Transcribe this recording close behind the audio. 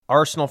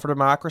Arsenal for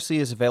Democracy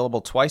is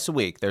available twice a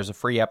week. There's a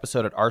free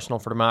episode at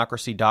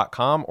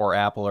arsenalfordemocracy.com or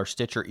Apple or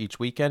Stitcher each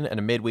weekend, and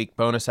a midweek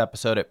bonus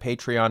episode at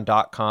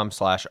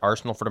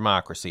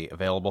patreon.com/arsenalfordemocracy,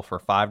 available for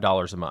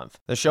 $5 a month.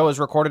 The show is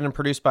recorded and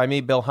produced by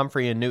me, Bill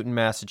Humphrey, in Newton,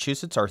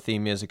 Massachusetts. Our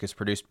theme music is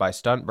produced by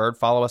Stuntbird.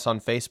 Follow us on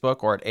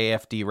Facebook or at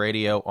AFD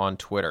Radio on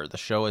Twitter. The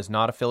show is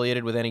not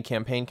affiliated with any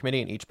campaign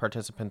committee, and each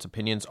participant's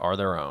opinions are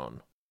their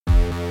own.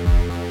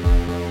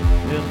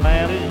 This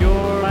land is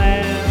your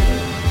land.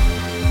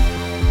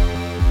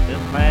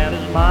 This land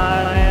is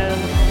my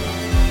land.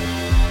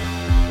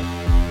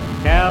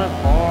 From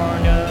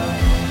California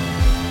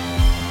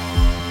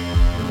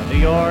to the New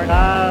York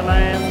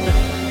Island,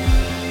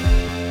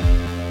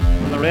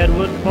 from the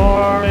Redwood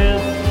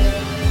Forest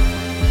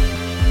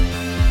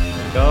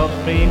to Gulf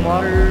Stream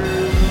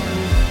waters.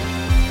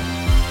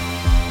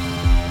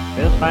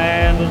 This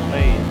land was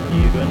made for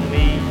you and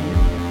me.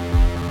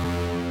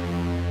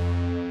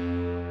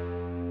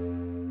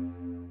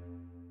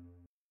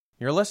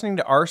 You're listening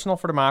to Arsenal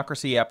for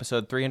Democracy,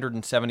 episode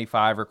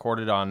 375,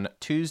 recorded on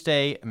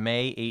Tuesday,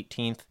 May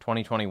 18th,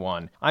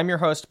 2021. I'm your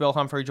host, Bill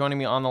Humphrey. Joining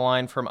me on the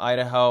line from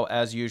Idaho,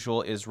 as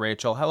usual, is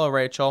Rachel. Hello,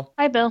 Rachel.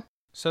 Hi, Bill.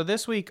 So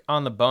this week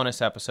on the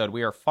bonus episode,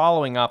 we are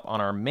following up on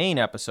our main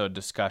episode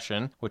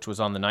discussion, which was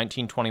on the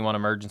 1921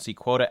 Emergency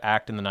Quota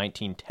Act and the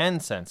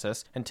 1910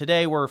 Census, and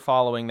today we're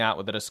following that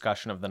with a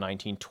discussion of the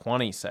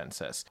 1920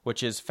 Census,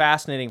 which is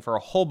fascinating for a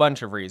whole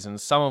bunch of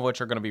reasons, some of which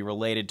are going to be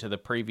related to the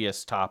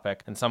previous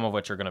topic, and some of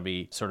which are going to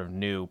be sort of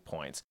new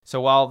points. So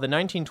while the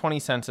 1920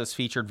 Census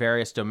featured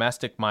various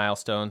domestic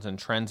milestones and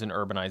trends in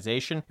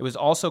urbanization, it was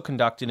also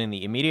conducted in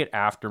the immediate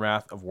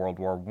aftermath of World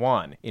War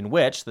I, in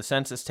which the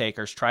census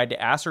takers tried to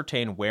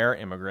ascertain where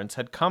immigrants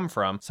had come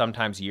from,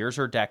 sometimes years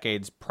or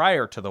decades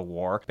prior to the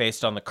war,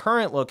 based on the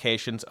current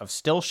locations of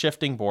still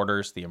shifting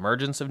borders, the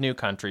emergence of new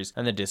countries,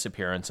 and the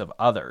disappearance of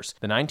others.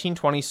 The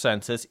 1920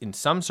 census, in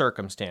some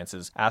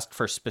circumstances, asked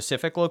for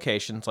specific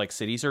locations like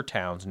cities or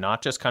towns,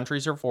 not just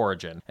countries of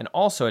origin, and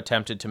also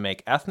attempted to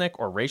make ethnic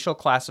or racial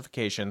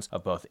classifications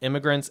of both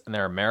immigrants and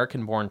their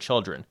American-born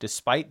children,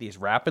 despite these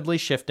rapidly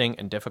shifting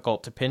and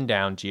difficult to pin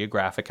down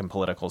geographic and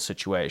political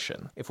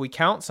situation. If we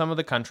count some of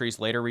the countries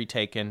later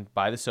retaken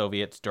by the Soviets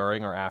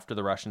during or after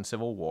the Russian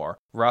Civil War,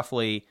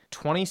 roughly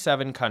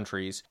 27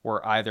 countries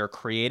were either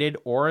created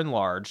or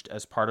enlarged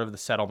as part of the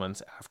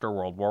settlements after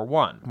World War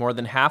I. More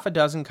than half a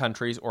dozen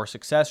countries or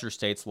successor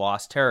states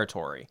lost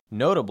territory.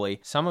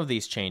 Notably, some of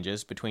these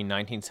changes between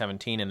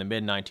 1917 and the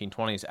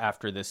mid-1920s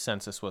after this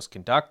census was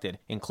conducted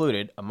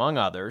included, among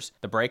others,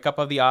 the breakup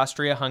of the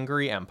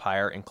Austria-Hungary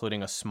Empire,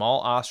 including a small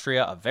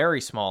Austria, a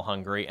very small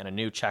Hungary, and a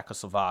new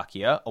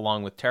Czechoslovakia,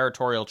 along with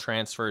territorial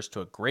transfers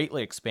to a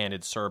greatly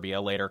expanded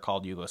Serbia, later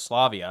called Yugoslavia,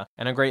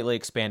 and a greatly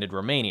expanded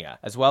Romania,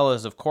 as well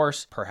as, of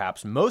course,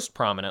 perhaps most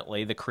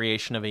prominently, the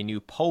creation of a new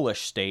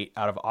Polish state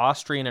out of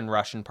Austrian and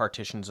Russian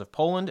partitions of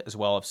Poland, as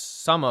well as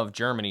some of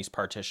Germany's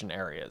partition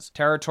areas.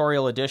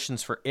 Territorial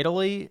additions for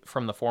Italy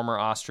from the former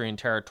Austrian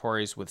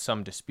territories with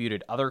some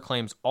disputed other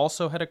claims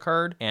also had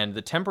occurred, and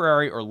the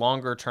temporary or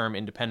longer-term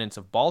independence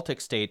of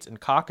Baltic states and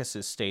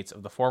Caucasus states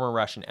of the former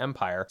Russian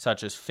Empire,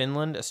 such as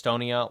Finland,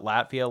 Estonia,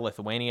 Latvia,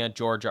 Lithuania,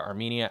 Georgia,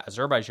 Armenia,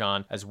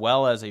 Azerbaijan, as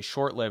well as a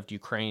short-lived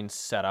Ukraine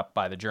set up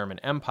by the German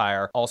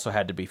Empire, also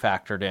had to be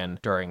factored in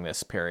during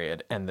this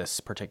period and this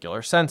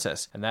particular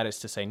census. And that is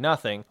to say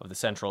nothing of the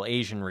Central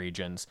Asian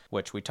regions,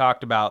 which we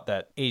talked about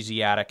that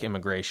Asiatic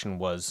immigration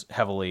was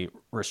heavily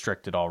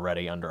restricted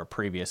already under a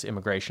previous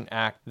immigration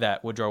act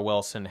that Woodrow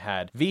Wilson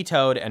had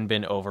vetoed and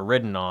been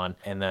overridden on.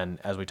 And then,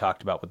 as we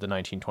talked about with the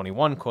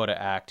 1921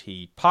 Quota Act,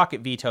 he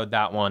pocket vetoed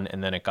that one,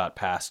 and then it got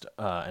passed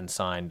and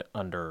signed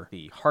under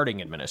the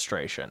Harding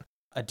administration.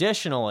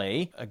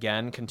 Additionally,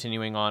 again,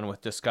 continuing on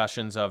with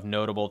discussions of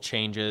notable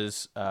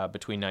changes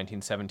between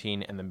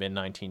 1917 and the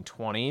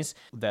mid-1920s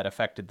that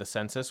affected the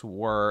census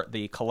were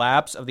the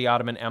collapse of the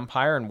Ottoman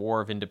Empire and War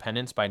of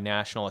Independence by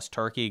nationalist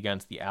Turkey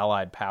against the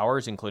Allied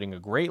powers, including a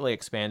greatly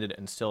expanded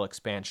and still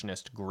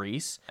expansionist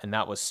Greece, and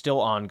that was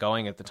still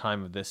ongoing at the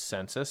time of this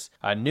census.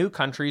 New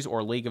countries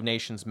or League of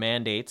Nations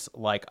mandates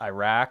like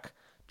Iraq,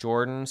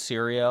 Jordan,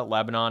 Syria,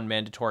 Lebanon,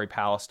 Mandatory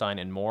Palestine,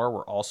 and more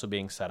were also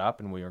being set up,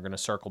 and we are going to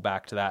circle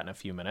back to that in a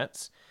few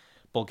minutes.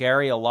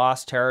 Bulgaria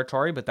lost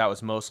territory, but that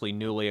was mostly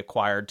newly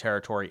acquired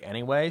territory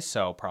anyway,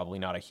 so probably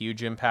not a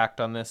huge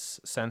impact on this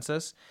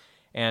census.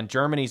 And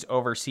Germany's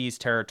overseas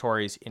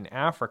territories in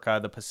Africa,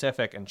 the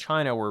Pacific, and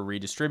China were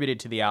redistributed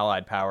to the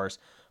Allied powers,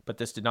 but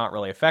this did not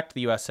really affect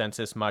the U.S.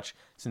 Census much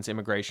since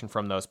immigration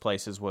from those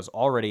places was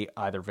already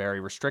either very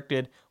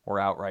restricted or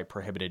outright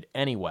prohibited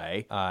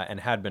anyway, and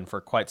had been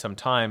for quite some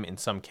time in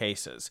some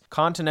cases.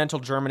 Continental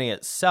Germany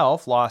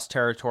itself lost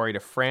territory to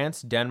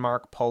France,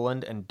 Denmark,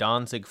 Poland, and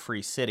Danzig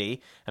Free City,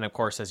 and of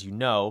course, as you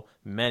know,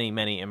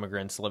 many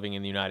immigrants living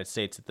in the United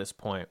States at this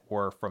point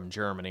were from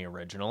Germany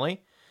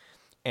originally.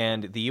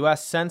 And the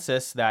U.S.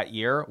 Census that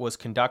year was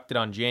conducted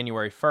on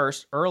January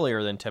 1st,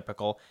 earlier than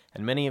typical,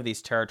 and many of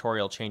these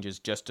territorial changes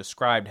just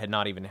described had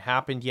not even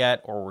happened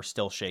yet or were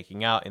still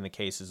shaking out in the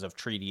cases of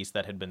treaties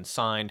that had been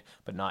signed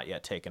but not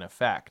yet taken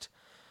effect.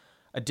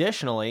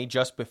 Additionally,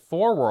 just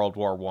before World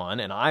War I,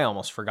 and I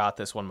almost forgot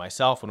this one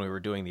myself when we were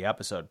doing the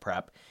episode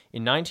prep,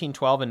 in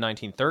 1912 and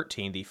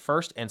 1913, the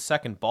First and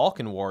Second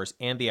Balkan Wars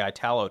and the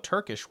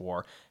Italo-Turkish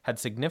War had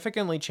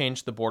significantly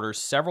changed the borders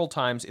several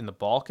times in the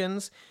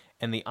Balkans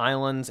and the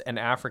islands and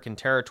African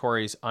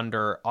territories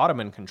under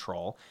Ottoman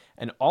control,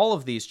 and all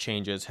of these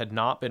changes had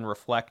not been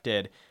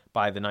reflected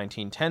by the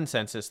 1910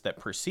 census that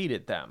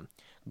preceded them.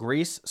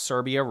 Greece,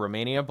 Serbia,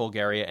 Romania,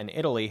 Bulgaria, and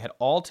Italy had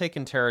all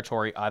taken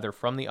territory either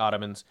from the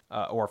Ottomans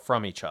or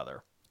from each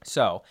other.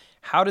 So,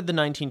 how did the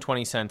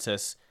 1920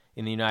 census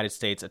in the United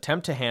States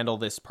attempt to handle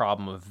this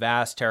problem of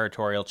vast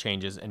territorial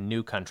changes and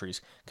new countries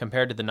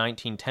compared to the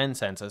 1910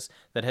 census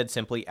that had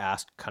simply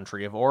asked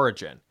country of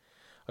origin?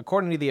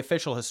 According to the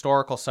official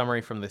historical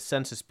summary from the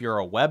Census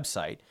Bureau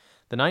website,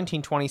 the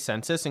 1920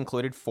 census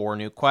included 4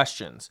 new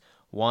questions,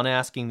 1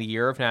 asking the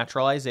year of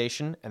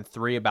naturalization and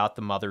 3 about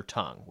the mother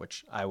tongue,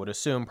 which I would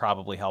assume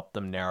probably helped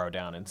them narrow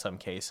down in some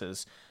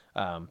cases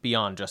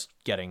beyond just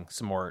getting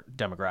some more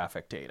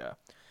demographic data.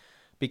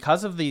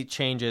 Because of the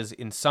changes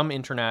in some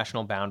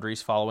international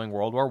boundaries following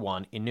World War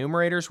I,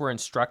 enumerators were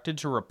instructed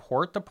to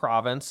report the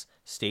province,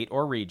 state,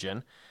 or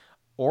region,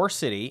 or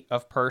city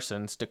of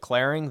persons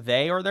declaring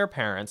they or their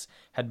parents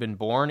had been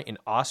born in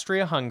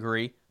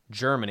Austria-Hungary,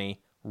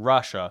 Germany,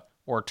 Russia,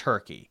 or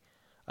Turkey,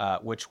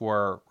 which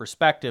were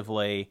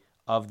respectively,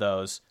 of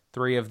those,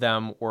 3 of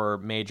them were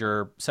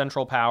major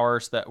Central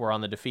Powers that were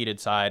on the defeated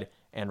side,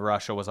 and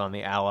Russia was on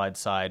the Allied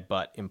side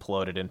but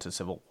imploded into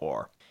civil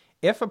war.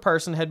 If a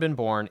person had been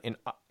born in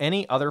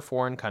any other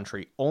foreign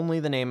country, only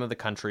the name of the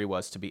country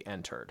was to be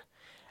entered.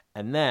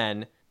 And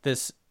then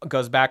this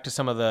goes back to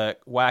some of the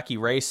wacky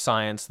race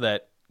science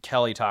that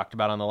Kelly talked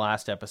about on the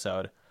last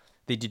episode.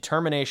 The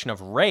determination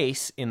of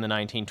race in the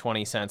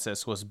 1920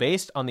 census was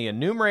based on the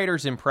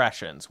enumerator's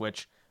impressions,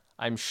 which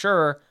I'm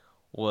sure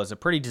was a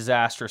pretty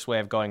disastrous way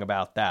of going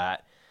about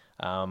that.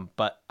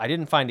 But I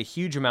didn't find a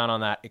huge amount on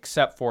that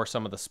except for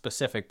some of the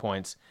specific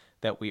points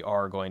that we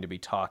are going to be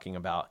talking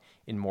about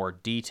in more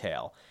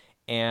detail.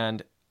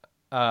 And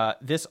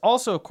this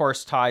also, of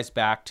course, ties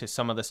back to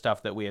some of the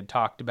stuff that we had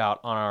talked about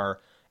on our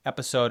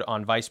episode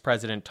on Vice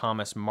President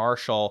Thomas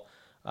Marshall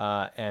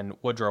and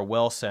Woodrow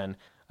Wilson.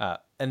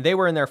 And they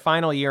were in their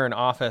final year in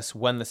office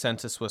when the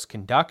census was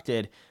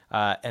conducted,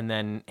 and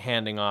then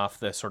handing off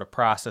the sort of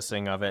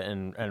processing of it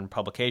and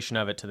publication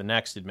of it to the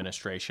next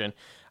administration.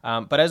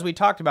 But as we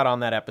talked about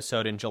on that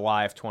episode in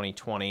July of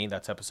 2020,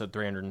 that's episode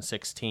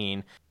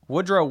 316,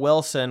 Woodrow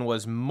Wilson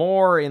was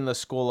more in the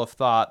school of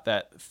thought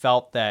that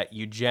felt that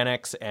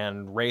eugenics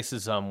and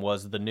racism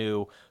was the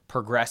new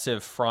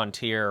progressive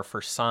frontier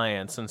for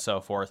science and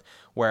so forth,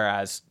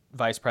 whereas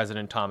Vice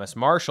President Thomas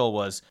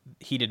Marshall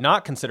he did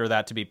not consider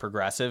that to be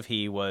progressive.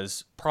 He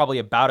was probably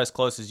about as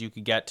close as you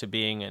could get to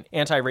being an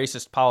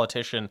anti-racist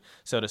politician,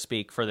 so to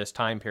speak, for this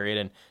time period,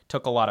 and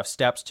took a lot of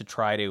steps to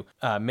try to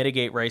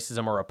mitigate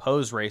racism or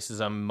oppose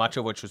racism, much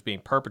of which was being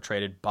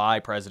perpetrated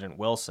by President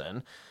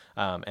Wilson.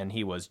 And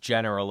he was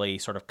generally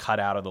sort of cut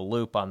out of the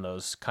loop on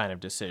those kind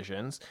of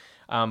decisions.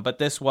 But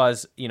this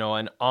was,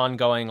 an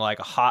ongoing,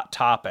 a hot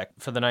topic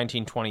for the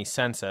 1920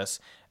 census,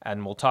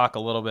 and we'll talk a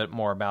little bit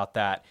more about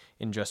that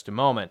in just a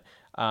moment.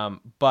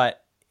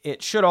 But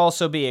it should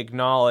also be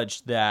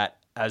acknowledged that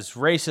as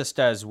racist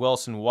as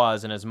Wilson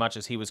was, and as much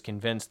as he was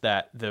convinced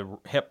that the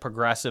hip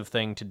progressive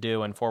thing to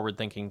do and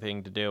forward-thinking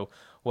thing to do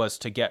was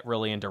to get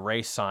really into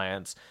race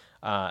science,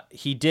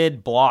 he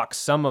did block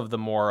some of the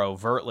more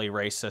overtly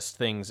racist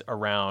things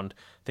around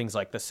things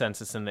like the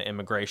census and the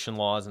immigration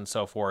laws and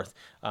so forth,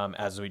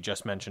 as we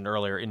just mentioned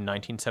earlier, in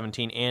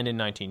 1917 and in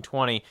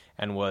 1920,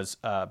 and was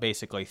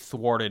basically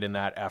thwarted in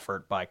that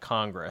effort by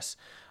Congress,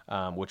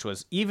 which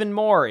was even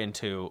more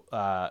into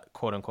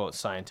quote-unquote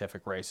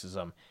scientific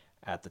racism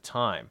at the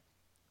time.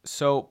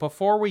 So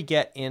before we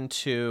get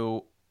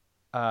into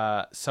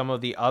some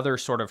of the other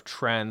sort of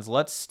trends,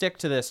 let's stick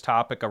to this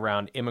topic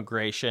around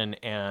immigration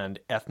and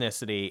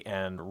ethnicity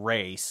and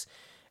race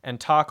and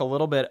talk a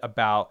little bit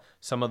about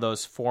some of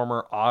those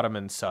former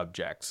Ottoman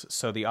subjects.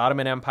 So the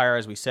Ottoman Empire,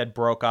 as we said,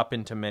 broke up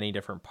into many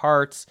different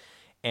parts,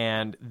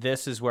 and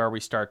this is where we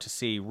start to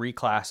see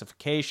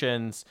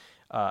reclassifications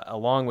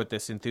along with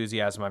this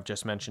enthusiasm I've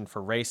just mentioned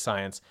for race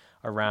science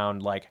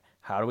around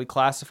how do we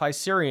classify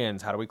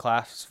Syrians? How do we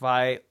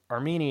classify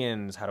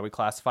Armenians? How do we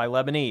classify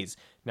Lebanese?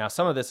 Now,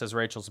 some of this, as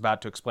Rachel's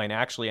about to explain,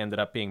 actually ended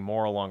up being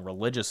more along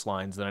religious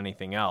lines than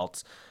anything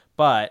else.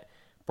 But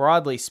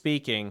broadly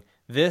speaking,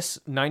 this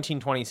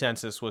 1920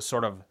 census was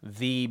sort of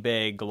the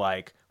big,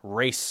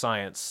 race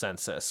science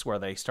census where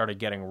they started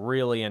getting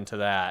really into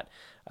that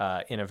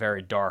in a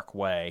very dark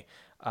way.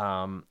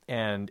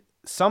 And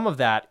some of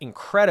that,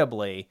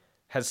 incredibly,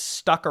 has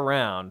stuck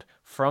around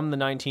from the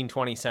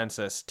 1920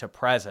 census to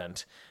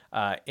present,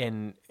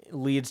 and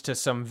leads to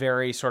some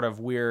very sort of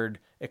weird,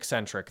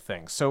 eccentric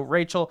things. So,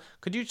 Rachel,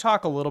 could you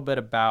talk a little bit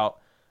about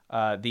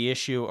the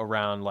issue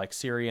around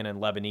Syrian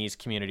and Lebanese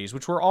communities,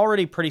 which were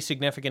already pretty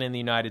significant in the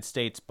United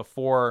States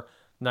before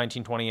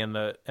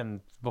 1920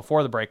 and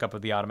before the breakup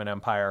of the Ottoman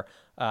Empire,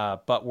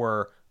 but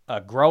were a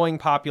growing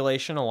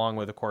population, along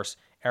with, of course,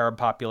 Arab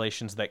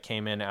populations that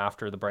came in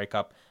after the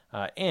breakup,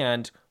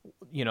 and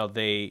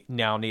they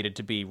now needed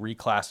to be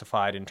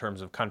reclassified in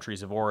terms of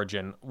countries of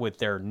origin with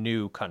their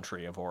new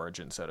country of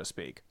origin, so to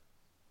speak.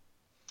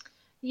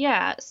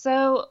 Yeah,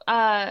 so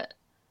I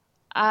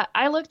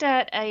looked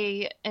at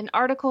an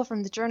article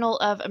from the Journal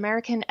of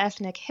American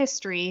Ethnic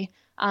History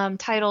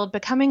titled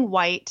Becoming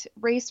White,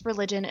 Race,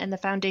 Religion, and the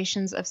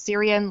Foundations of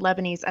Syrian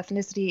Lebanese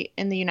Ethnicity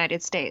in the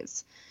United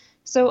States.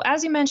 So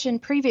as you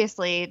mentioned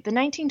previously, the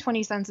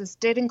 1920 census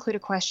did include a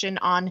question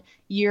on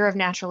year of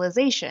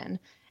naturalization.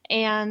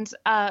 And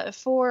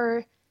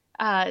for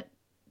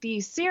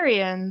the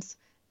Syrians,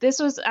 this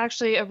was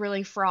actually a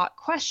really fraught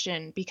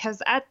question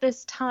because at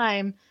this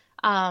time,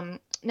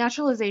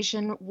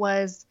 naturalization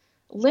was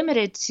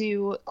limited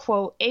to,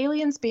 quote,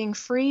 aliens being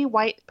free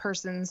white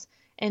persons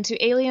and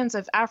to aliens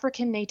of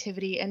African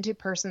nativity and to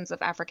persons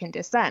of African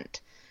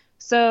descent.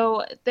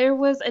 So there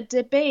was a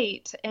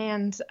debate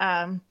and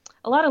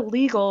a lot of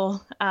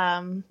legal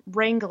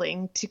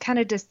wrangling to kind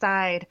of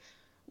decide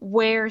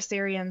where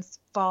Syrians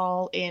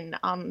fall in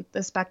on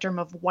the spectrum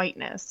of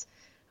whiteness.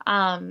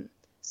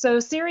 So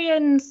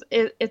Syrians,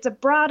 it's a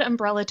broad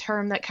umbrella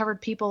term that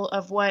covered people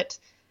of what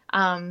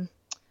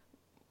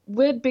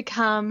would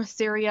become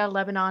Syria,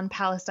 Lebanon,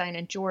 Palestine,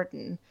 and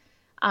Jordan.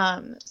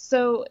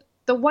 So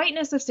the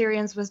whiteness of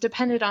Syrians was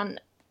dependent on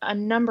a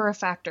number of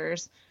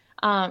factors,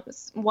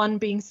 one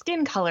being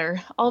skin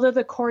color. Although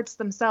the courts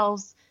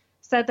themselves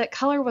said that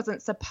color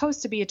wasn't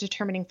supposed to be a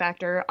determining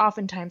factor,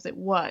 oftentimes it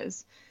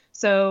was.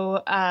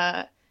 So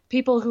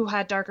people who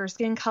had darker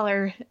skin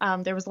color,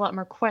 there was a lot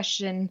more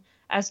question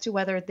as to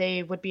whether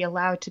they would be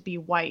allowed to be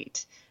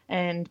white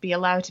and be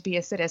allowed to be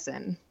a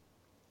citizen.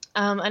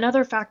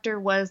 Another factor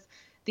was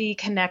the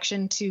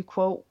connection to,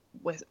 quote,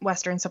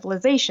 Western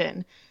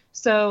civilization.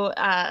 So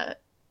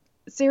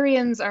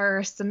Syrians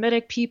are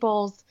Semitic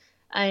peoples,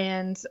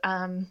 and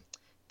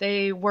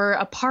they were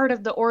a part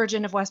of the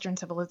origin of Western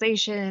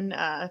civilization,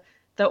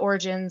 the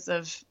origins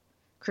of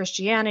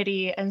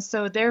Christianity. And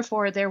so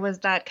therefore there was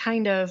that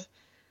kind of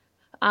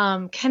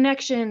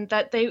connection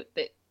that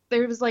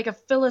there was like a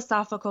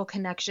philosophical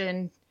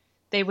connection.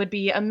 They would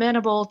be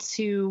amenable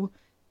to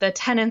the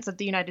tenets of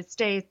the United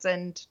States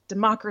and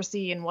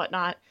democracy and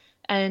whatnot,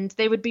 and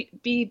they would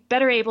be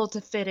better able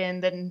to fit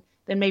in than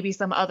maybe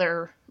some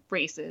other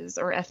races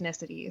or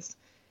ethnicities.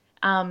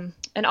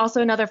 And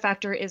also another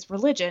factor is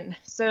religion.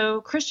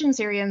 So Christian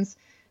Syrians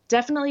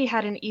definitely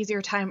had an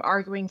easier time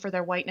arguing for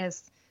their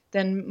whiteness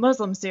than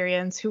Muslim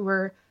Syrians, who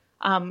were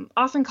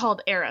often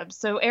called Arabs.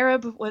 So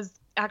Arab was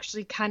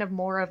actually kind of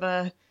more of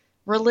a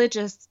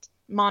religious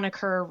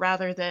moniker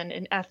rather than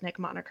an ethnic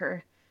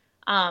moniker.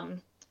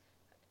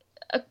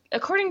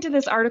 According to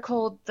this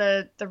article,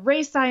 the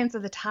race science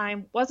of the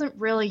time wasn't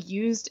really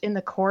used in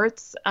the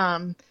courts.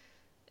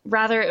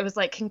 Rather, it was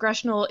like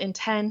congressional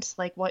intent,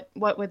 like what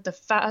would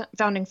the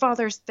founding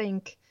fathers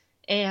think,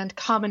 and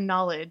common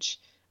knowledge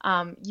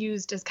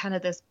used as kind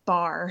of this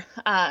bar.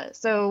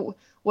 So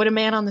would a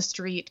man on the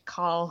street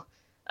call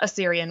a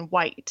Syrian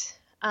white?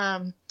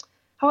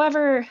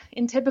 However,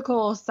 in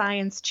typical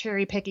science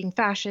cherry-picking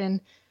fashion,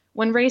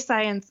 when race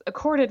science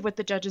accorded with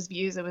the judge's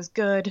views, it was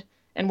good,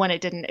 and when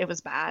it didn't, it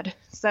was bad.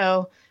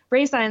 So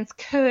race science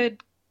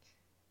could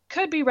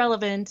be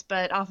relevant,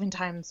 but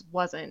oftentimes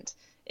wasn't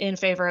in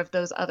favor of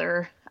those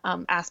other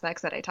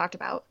aspects that I talked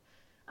about.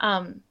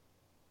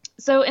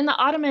 So in the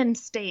Ottoman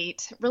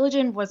state,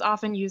 religion was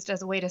often used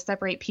as a way to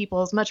separate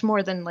peoples much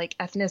more than like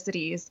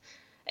ethnicities.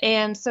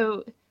 And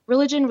so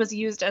religion was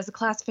used as a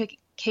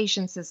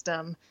classification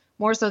system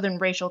more so than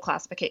racial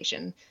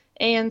classification.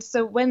 And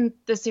so when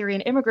the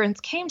Syrian immigrants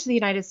came to the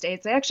United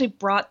States, they actually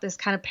brought this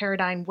kind of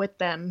paradigm with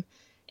them.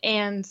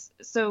 And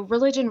so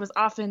religion was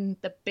often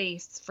the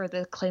base for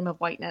the claim of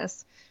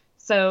whiteness.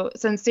 So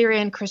since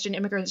Syrian Christian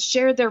immigrants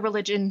shared their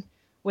religion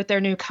with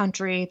their new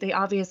country, they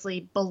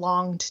obviously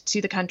belonged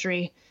to the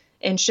country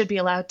and should be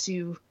allowed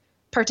to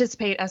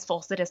participate as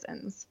full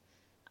citizens.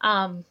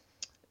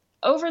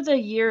 Over the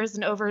years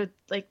and over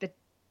like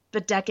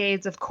the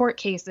decades of court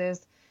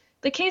cases,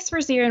 the case for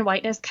Syrian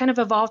whiteness kind of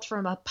evolved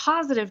from a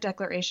positive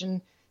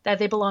declaration that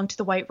they belonged to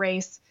the white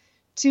race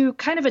to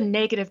kind of a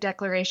negative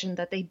declaration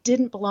that they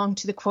didn't belong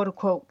to the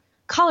quote-unquote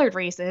colored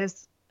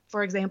races,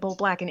 for example,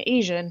 Black and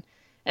Asian.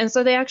 And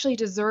so they actually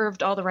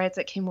deserved all the rights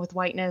that came with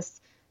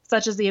whiteness,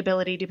 such as the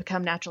ability to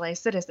become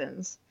naturalized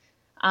citizens.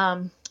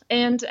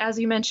 And as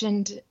you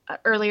mentioned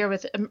earlier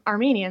with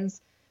Armenians,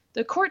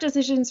 the court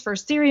decisions for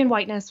Syrian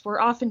whiteness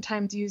were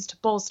oftentimes used to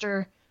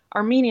bolster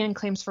Armenian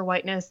claims for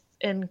whiteness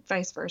and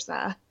vice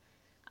versa.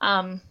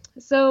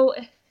 So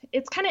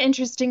it's kind of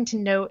interesting to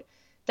note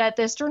that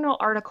this journal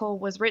article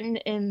was written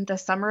in the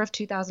summer of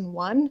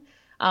 2001,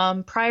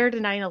 prior to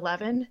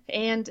 9/11,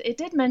 and it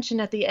did mention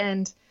at the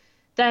end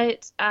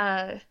that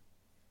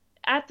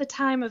at the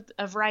time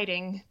of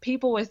writing,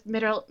 people with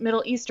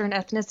Middle Eastern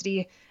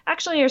ethnicity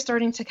actually are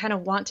starting to kind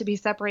of want to be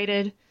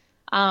separated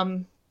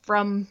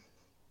from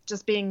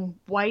just being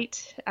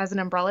white as an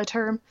umbrella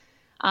term.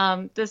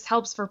 This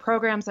helps for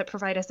programs that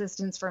provide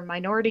assistance for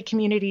minority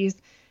communities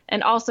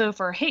and also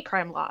for hate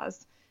crime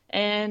laws.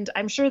 And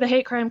I'm sure the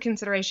hate crime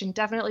consideration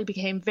definitely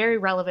became very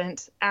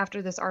relevant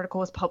after this article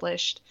was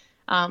published,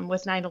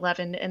 with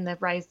 9/11 and the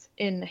rise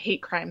in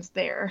hate crimes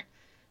there.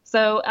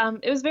 So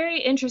it was very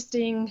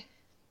interesting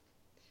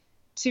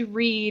to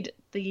read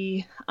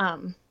the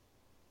kind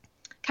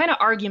of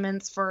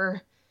arguments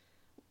for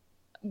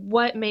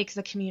what makes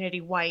a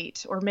community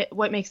white, or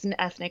what makes an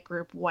ethnic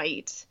group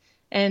white.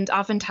 And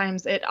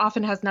oftentimes it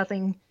often has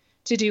nothing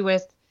to do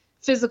with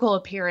physical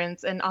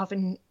appearance, and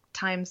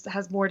oftentimes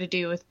has more to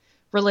do with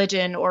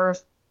religion or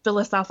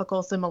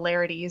philosophical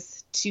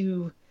similarities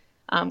to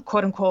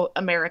quote unquote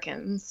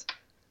Americans.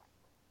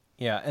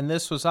 Yeah, and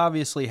this was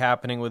obviously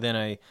happening within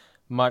a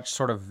much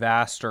sort of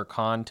vaster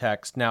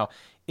context. Now,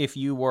 if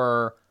you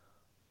were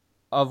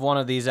of one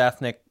of these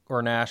ethnic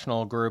or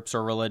national groups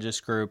or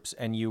religious groups,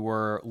 and you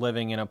were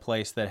living in a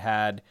place that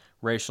had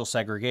racial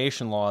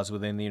segregation laws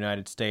within the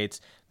United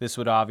States, this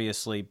would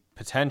obviously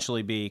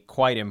potentially be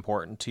quite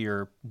important to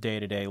your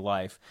day-to-day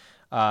life.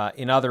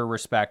 In other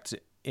respects,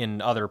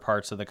 in other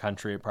parts of the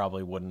country, it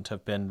probably wouldn't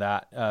have been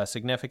that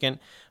significant.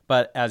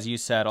 But as you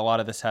said, a lot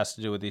of this has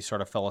to do with these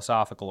sort of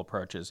philosophical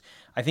approaches.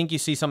 I think you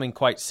see something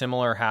quite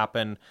similar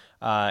happen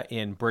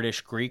in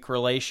British-Greek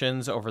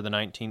relations over the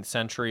 19th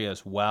century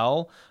as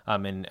well,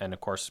 and of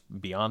course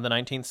beyond the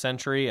 19th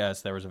century,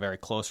 as there was a very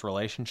close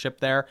relationship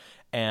there.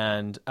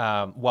 And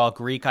while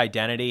Greek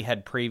identity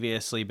had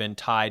previously been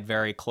tied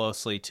very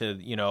closely to,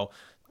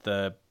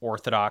 the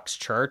Orthodox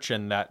Church,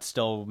 and that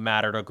still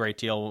mattered a great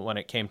deal when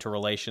it came to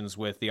relations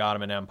with the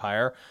Ottoman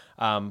Empire,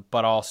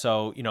 but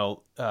also,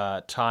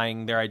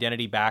 tying their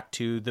identity back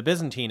to the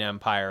Byzantine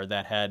Empire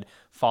that had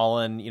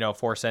fallen,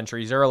 4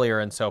 centuries earlier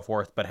and so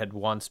forth, but had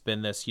once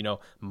been this,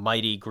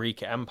 mighty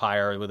Greek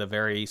empire with a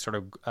very sort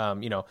of,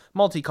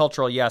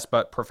 multicultural, yes,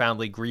 but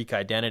profoundly Greek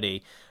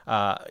identity,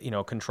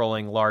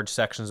 controlling large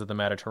sections of the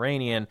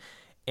Mediterranean.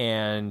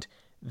 And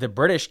the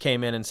British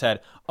came in and said,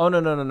 oh,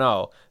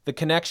 no. The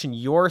connection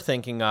you're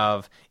thinking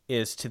of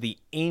is to the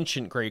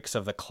ancient Greeks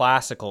of the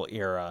classical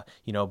era,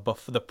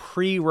 the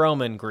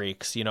pre-Roman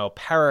Greeks,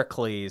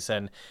 Pericles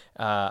and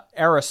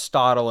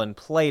Aristotle and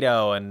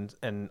Plato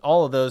and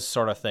all of those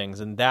sort of things.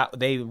 And that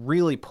they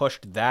really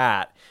pushed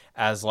that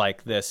as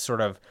like this sort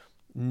of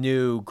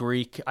new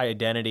Greek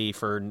identity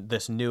for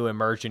this new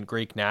emergent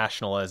Greek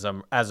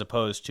nationalism, as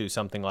opposed to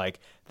something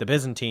like the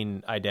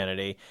Byzantine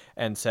identity,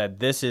 and said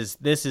this is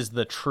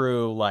the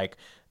true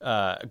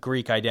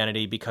Greek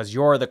identity because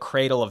you're the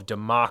cradle of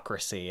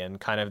democracy, and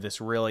kind of this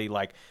really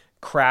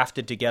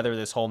crafted together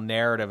this whole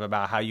narrative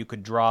about how you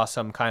could draw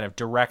some kind of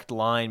direct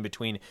line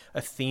between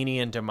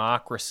Athenian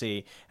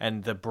democracy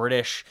and the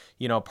British,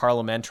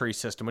 parliamentary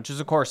system, which is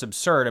of course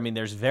absurd. I mean,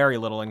 there's very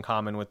little in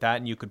common with that,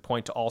 and you could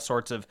point to all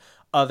sorts of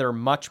other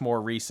much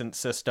more recent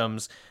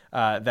systems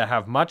that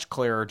have much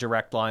clearer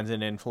direct lines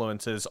and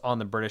influences on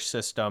the British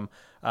system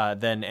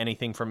than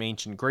anything from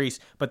ancient Greece.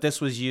 But this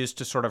was used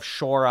to sort of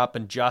shore up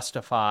and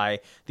justify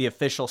the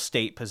official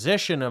state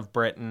position of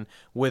Britain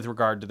with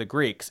regard to the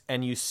Greeks.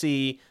 And you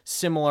see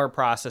similar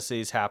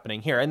processes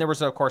happening here. And there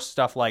was, of course,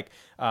 stuff like,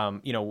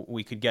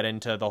 we could get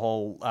into the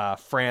whole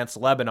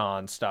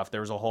France-Lebanon stuff.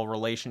 There was a whole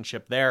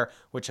relationship there,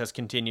 which has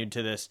continued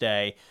to this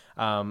day.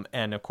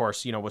 And of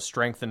course, was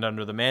strengthened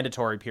under the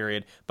mandatory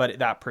period, but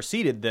that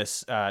preceded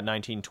this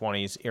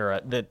 1920s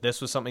era. That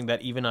this was something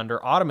that even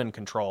under Ottoman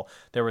control,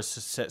 there was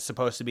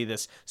supposed to be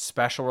this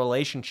special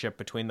relationship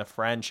between the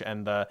French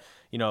and the,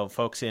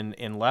 folks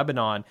in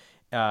Lebanon.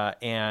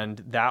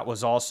 And that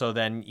was also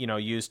then,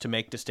 used to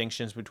make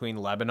distinctions between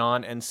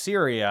Lebanon and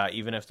Syria,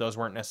 even if those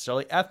weren't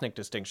necessarily ethnic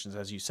distinctions.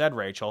 As you said,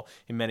 Rachel,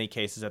 in many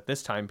cases at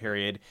this time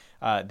period,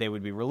 they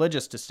would be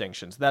religious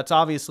distinctions. That's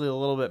obviously a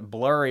little bit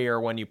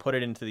blurrier when you put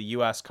it into the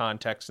U.S.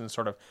 context and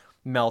sort of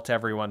melt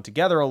everyone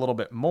together a little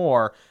bit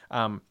more.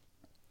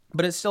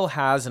 But it still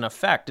has an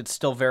effect. It's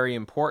still very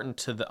important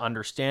to the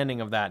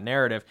understanding of that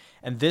narrative.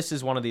 And this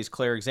is one of these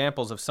clear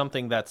examples of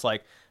something that's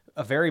like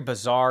a very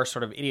bizarre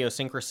sort of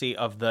idiosyncrasy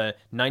of the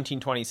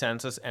 1920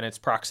 census and its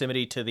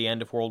proximity to the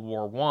end of World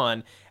War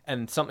I,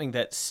 and something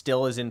that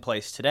still is in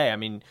place today. I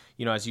mean,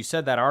 as you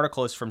said, that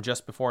article is from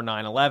just before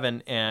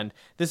 9/11, and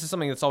this is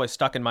something that's always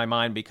stuck in my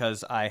mind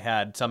because I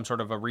had some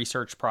sort of a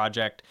research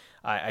project,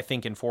 I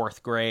think in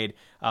 4th grade,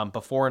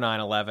 before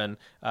 9/11,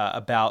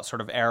 about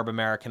sort of Arab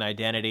American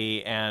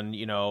identity and,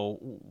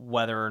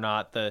 whether or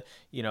not the,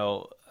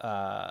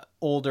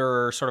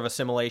 older sort of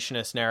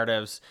assimilationist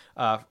narratives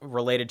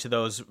related to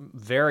those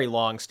very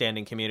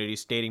long-standing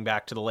communities dating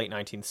back to the late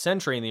 19th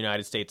century in the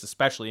United States,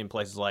 especially in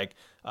places like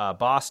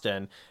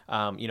Boston,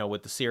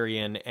 with the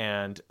Syrian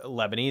and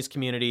Lebanese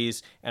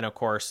communities. And of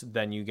course,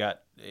 then you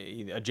got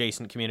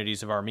adjacent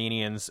communities of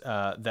Armenians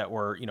that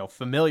were,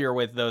 familiar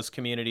with those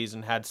communities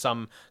and had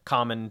some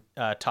common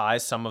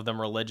ties, some of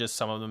them religious,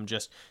 some of them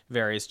just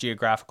various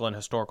geographical and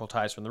historical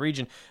ties from the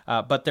region.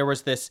 But there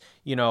was this,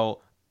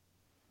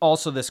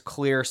 also this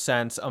clear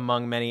sense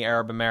among many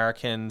Arab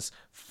Americans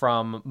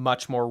from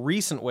much more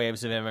recent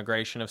waves of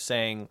immigration of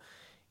saying,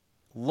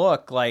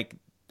 look,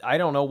 I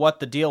don't know what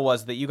the deal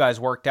was that you guys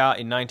worked out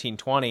in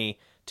 1920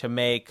 to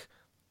make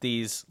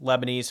these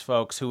Lebanese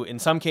folks who in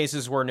some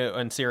cases were new,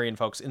 and Syrian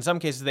folks, in some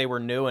cases they were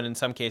new, and in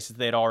some cases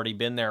they'd already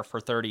been there for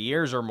 30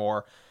 years or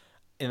more.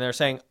 And they're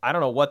saying, I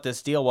don't know what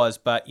this deal was,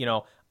 but,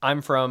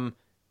 I'm from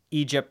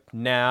Egypt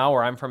now,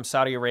 or I'm from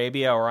Saudi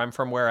Arabia, or I'm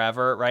from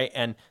wherever, right?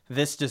 And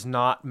this does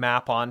not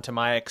map onto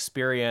my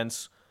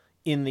experience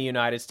in the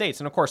United States.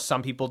 And of course,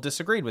 some people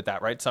disagreed with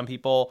that, right? Some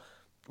people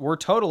were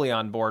totally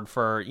on board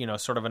for,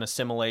 sort of an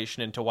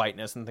assimilation into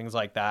whiteness and things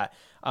like that.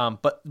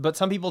 But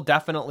some people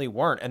definitely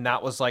weren't. And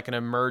that was like an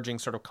emerging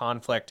sort of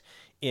conflict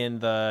in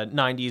the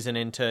 90s and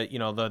into,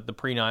 the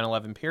pre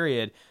 9/11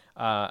 period.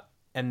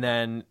 And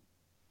then,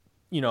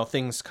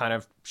 things kind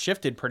of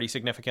shifted pretty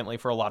significantly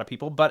for a lot of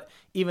people. But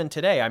even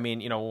today, I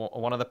mean,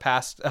 one of the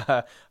past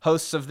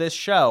hosts of this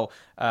show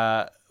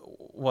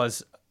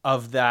was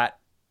of that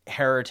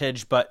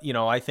heritage, but,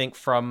 I think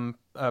from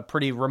a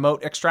pretty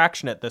remote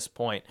extraction at this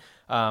point,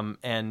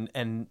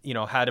 and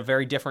had a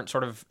very different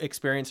sort of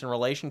experience and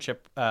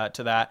relationship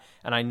to that.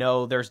 And I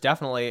know there's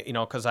definitely,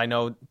 because I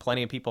know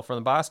plenty of people from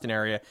the Boston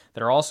area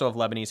that are also of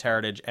Lebanese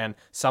heritage, and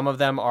some of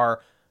them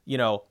are,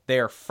 they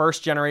are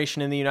first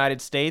generation in the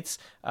United States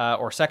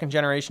or second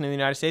generation in the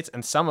United States.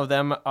 And some of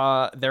them,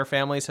 their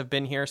families have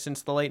been here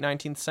since the late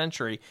 19th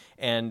century,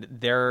 and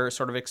their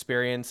sort of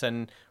experience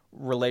and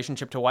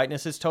relationship to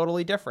whiteness is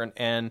totally different.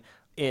 And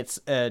it's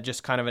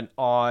just kind of an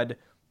odd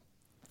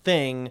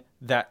thing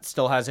that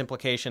still has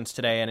implications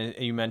today. And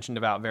you mentioned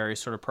about various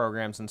sort of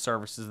programs and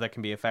services that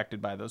can be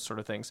affected by those sort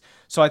of things.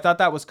 So I thought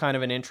that was kind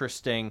of an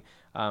interesting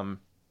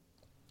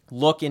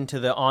look into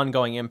the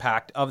ongoing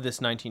impact of this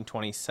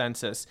 1920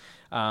 census.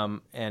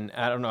 And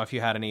I don't know if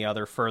you had any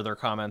other further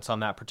comments on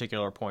that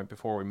particular point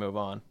before we move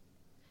on.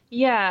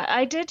 Yeah,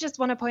 I did just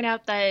want to point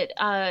out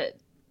that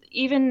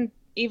even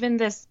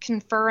this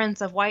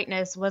conference of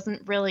whiteness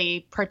wasn't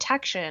really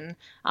protection.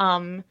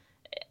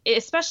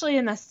 Especially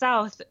in the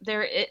South,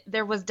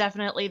 there was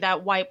definitely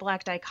that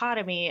white-black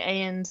dichotomy,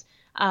 and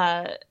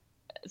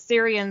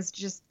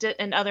Syrians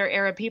and other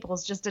Arab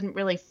peoples just didn't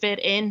really fit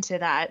into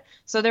that.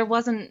 So there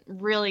wasn't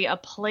really a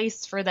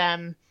place for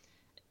them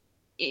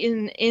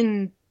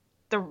in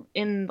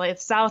the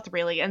South,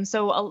 really. And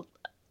so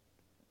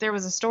there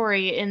was a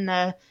story in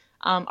the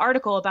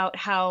article about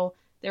how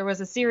there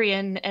was a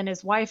Syrian and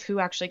his wife who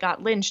actually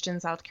got lynched in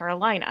South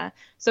Carolina.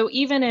 So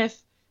even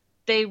if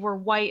they were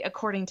white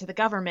according to the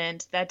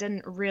government, that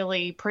didn't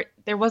really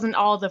there wasn't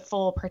all the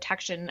full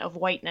protection of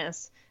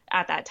whiteness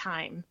at that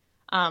time.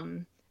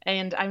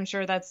 And I'm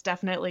sure that's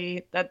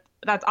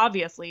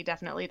obviously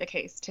definitely the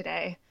case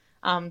today.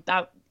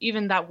 That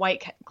even that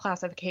white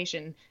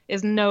classification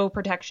is no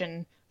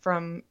protection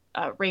from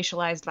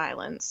racialized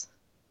violence.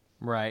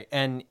 Right.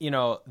 And,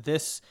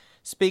 this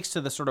speaks to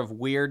the sort of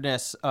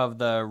weirdness of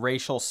the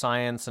racial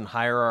science and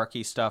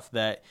hierarchy stuff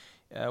that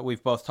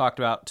we've both talked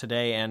about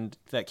today, and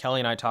that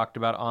Kelly and I talked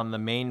about on the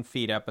main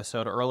feed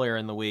episode earlier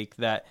in the week,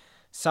 that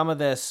some of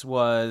this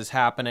was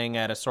happening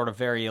at a sort of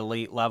very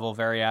elite level,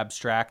 very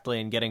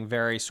abstractly, and getting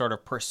very sort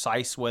of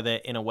precise with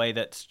it in a way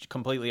that's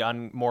completely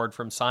unmoored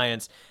from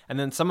science. And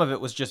then some of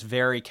it was just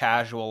very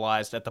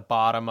casualized at the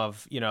bottom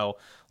of,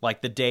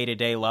 like the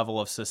day-to-day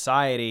level of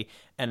society,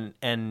 and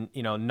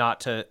not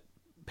to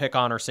pick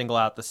on or single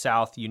out the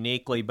South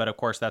uniquely, but of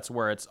course that's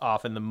where it's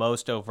often the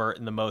most overt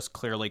and the most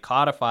clearly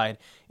codified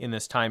in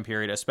this time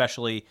period,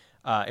 especially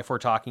if we're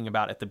talking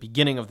about at the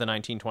beginning of the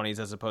 1920s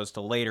as opposed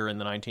to later in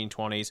the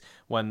 1920s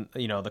when,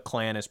 the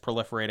Klan is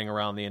proliferating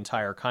around the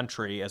entire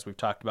country, as we've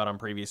talked about on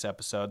previous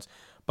episodes.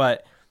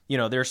 But,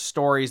 there's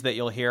stories that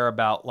you'll hear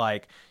about,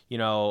 like,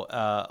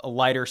 a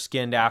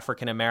lighter-skinned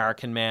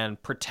African-American man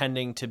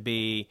pretending to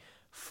be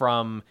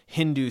from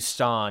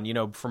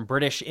Hindustan, from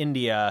British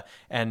India,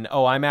 and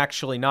I'm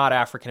actually not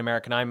African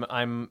American. I'm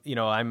a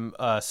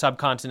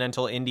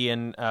subcontinental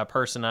Indian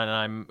person, and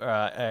I'm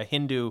a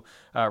Hindu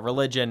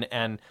religion,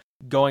 and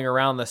going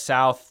around the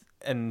South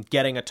and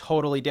getting a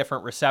totally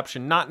different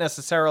reception, not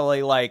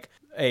necessarily like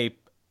a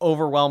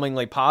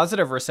overwhelmingly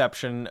positive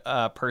reception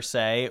per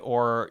se,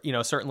 or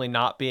certainly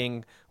not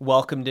being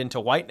welcomed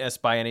into whiteness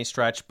by any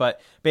stretch, but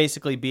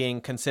basically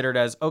being considered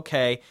as,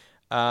 okay,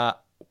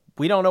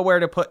 we don't know where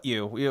to put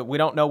you. We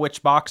don't know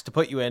which box to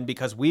put you in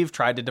because we've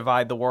tried to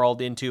divide the world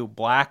into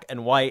black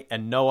and white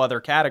and no other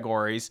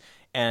categories,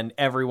 and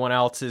everyone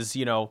else is,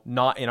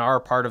 not in our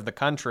part of the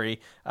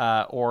country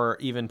or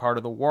even part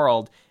of the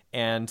world.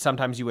 And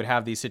sometimes you would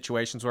have these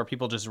situations where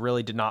people just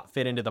really did not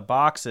fit into the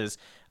boxes.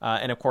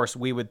 And of course,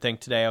 we would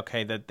think today,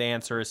 okay, that the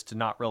answer is to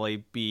not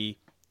really be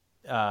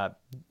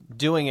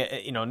doing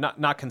it,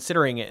 not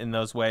considering it in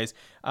those ways,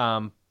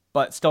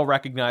 but still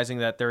recognizing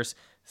that there's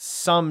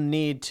some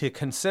need to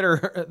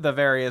consider the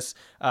various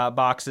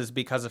boxes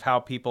because of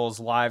how people's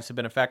lives have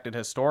been affected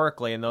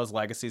historically and those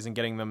legacies, and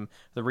getting them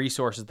the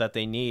resources that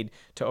they need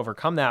to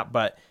overcome that.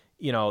 But,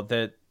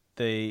 the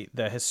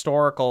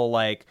historical,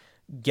 like,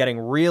 getting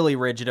really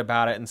rigid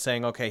about it and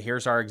saying, okay,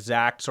 here's our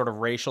exact sort of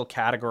racial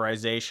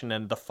categorization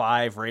and the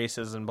 5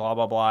 races and blah,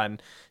 blah, blah,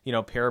 and,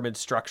 pyramid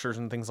structures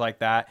and things like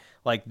that.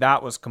 Like,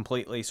 that was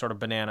completely sort of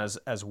bananas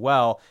as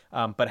well,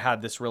 but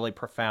had this really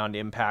profound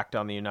impact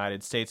on the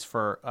United States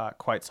for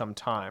quite some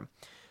time.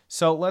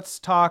 So let's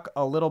talk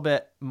a little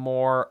bit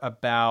more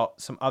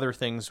about some other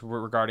things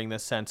regarding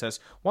this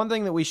census. One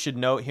thing that we should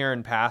note here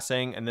in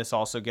passing, and this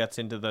also gets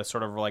into the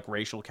sort of like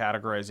racial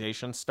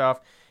categorization stuff,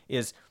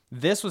 is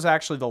this was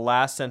actually the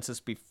last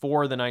census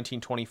before the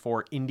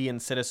 1924 Indian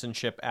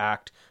Citizenship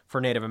Act for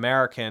Native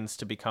Americans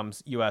to become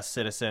U.S.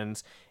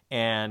 citizens.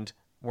 And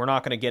we're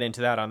not going to get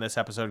into that on this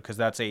episode because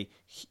that's a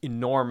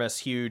enormous,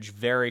 huge,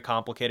 very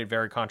complicated,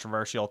 very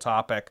controversial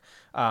topic.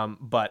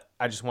 But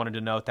I just wanted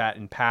to note that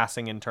in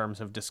passing in terms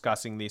of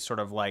discussing these sort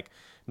of like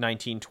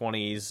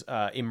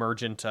 1920s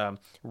emergent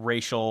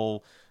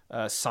racial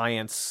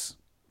science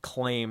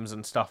claims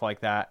and stuff like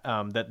that,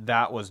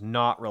 that was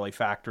not really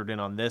factored in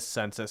on this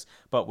census,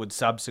 but would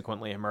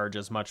subsequently emerge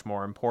as much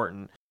more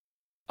important.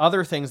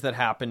 Other things that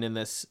happened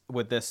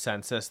with this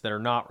census that are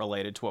not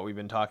related to what we've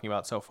been talking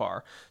about so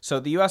far. So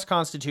the U.S.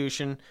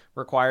 Constitution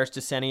requires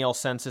decennial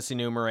census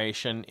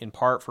enumeration in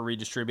part for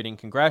redistributing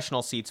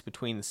congressional seats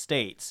between the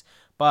states.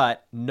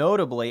 But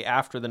notably,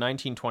 after the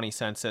 1920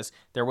 census,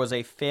 there was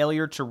a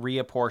failure to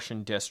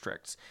reapportion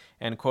districts.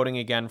 And quoting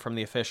again from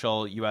the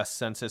official U.S.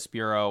 Census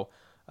Bureau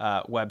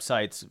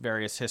website's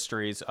various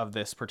histories of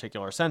this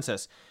particular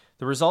census,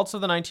 the results of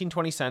the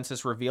 1920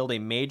 census revealed a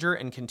major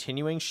and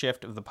continuing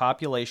shift of the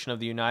population of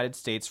the United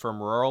States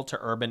from rural to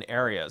urban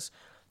areas.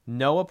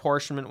 No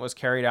apportionment was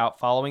carried out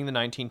following the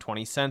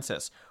 1920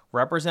 census.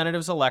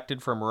 Representatives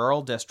elected from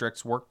rural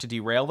districts worked to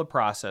derail the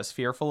process,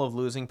 fearful of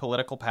losing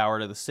political power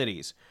to the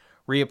cities.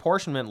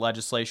 Reapportionment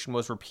legislation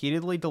was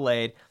repeatedly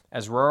delayed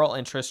as rural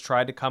interests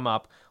tried to come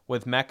up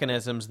with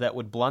mechanisms that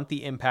would blunt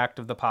the impact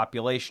of the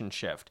population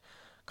shift.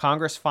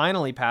 Congress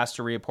finally passed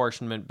a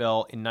reapportionment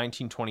bill in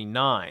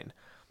 1929.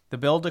 The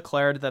bill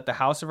declared that the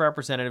House of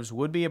Representatives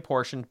would be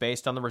apportioned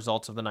based on the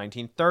results of the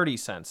 1930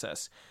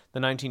 census. The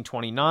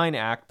 1929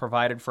 Act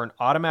provided for an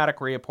automatic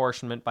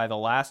reapportionment by the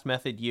last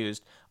method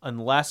used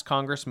unless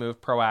Congress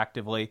moved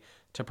proactively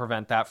to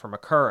prevent that from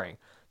occurring.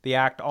 The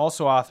Act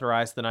also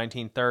authorized the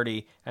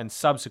 1930 and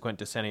subsequent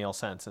decennial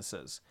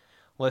censuses.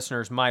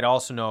 Listeners might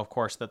also know, of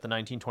course, that the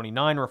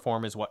 1929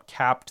 reform is what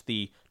capped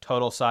the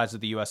total size of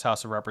the U.S.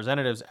 House of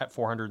Representatives at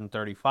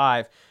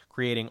 435,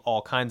 creating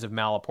all kinds of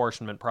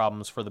malapportionment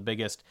problems for the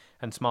biggest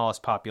and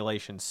smallest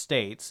population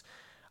states.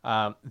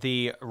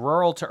 The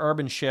rural to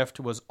urban shift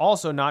was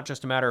also not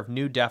just a matter of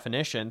new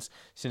definitions,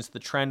 since the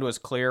trend was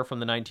clear from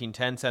the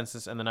 1910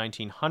 census and the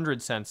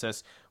 1900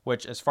 census,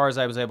 which, as far as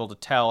I was able to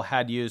tell,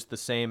 had used the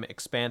same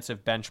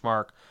expansive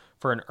benchmark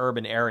for an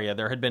urban area.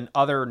 There had been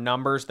other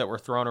numbers that were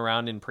thrown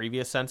around in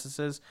previous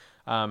censuses,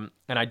 and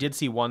I did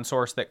see one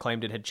source that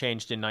claimed it had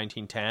changed in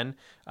 1910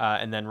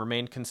 and then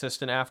remained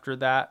consistent after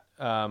that,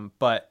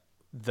 but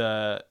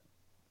the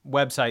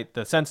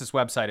census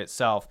website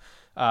itself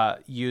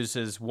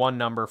uses one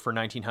number for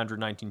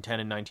 1900, 1910,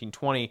 and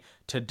 1920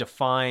 to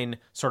define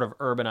sort of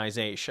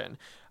urbanization.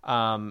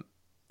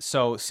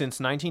 So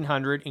since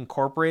 1900,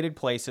 incorporated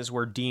places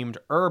were deemed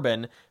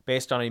urban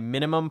based on a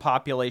minimum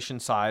population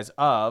size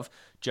of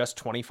just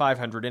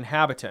 2,500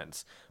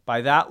 inhabitants.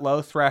 By that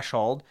low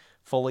threshold,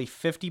 fully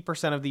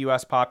 50% of the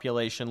U.S.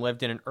 population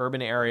lived in an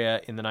urban area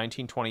in the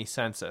 1920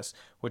 census,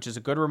 which is a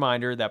good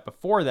reminder that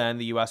before then,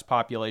 the U.S.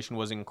 population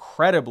was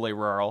incredibly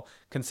rural,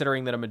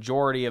 considering that a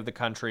majority of the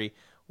country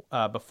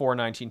before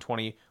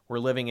 1920 were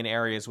living in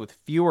areas with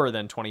fewer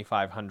than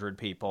 2,500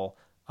 people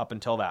up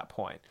until that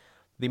point.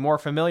 The more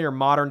familiar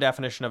modern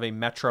definition of a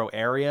metro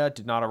area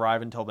did not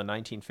arrive until the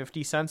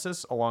 1950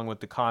 census, along with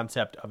the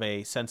concept of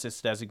a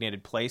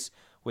census-designated place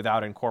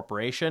without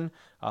incorporation,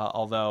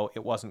 although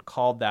it wasn't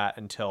called that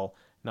until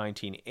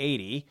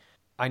 1980.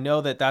 I know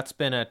that that's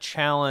been a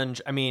challenge.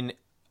 I mean,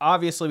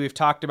 obviously we've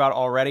talked about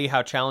already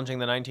how challenging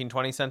the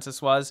 1920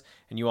 census was,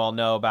 and you all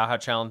know about how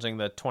challenging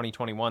the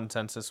 2021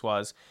 census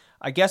was.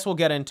 I guess we'll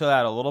get into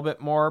that a little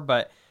bit more,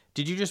 but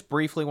did you just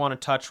briefly want to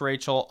touch,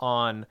 Rachel,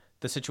 on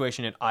the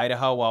situation in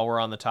Idaho while we're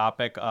on the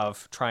topic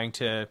of trying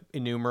to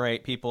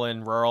enumerate people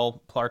in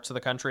rural parts of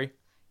the country?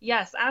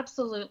 Yes,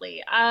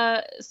 absolutely.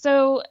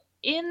 So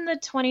in the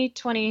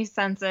 2020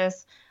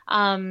 census,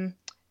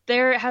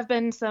 there have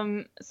been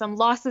some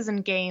losses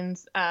and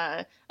gains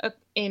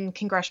in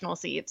congressional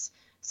seats.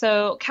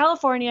 So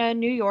California,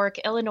 New York,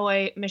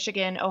 Illinois,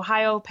 Michigan,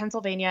 Ohio,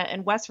 Pennsylvania,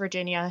 and West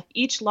Virginia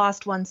each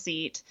lost one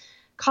seat.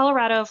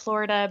 Colorado,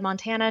 Florida,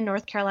 Montana,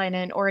 North Carolina,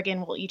 and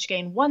Oregon will each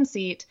gain one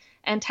seat,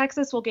 and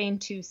Texas will gain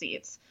 2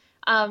 seats.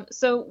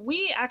 So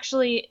we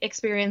actually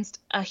experienced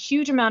a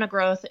huge amount of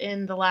growth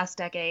in the last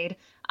decade.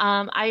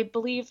 I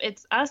believe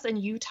it's us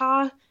and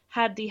Utah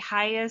had the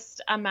highest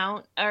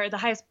amount or the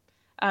highest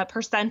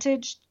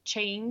percentage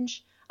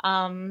change.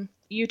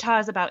 Utah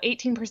is about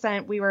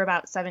 18%. We were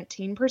about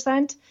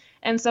 17%.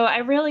 And so I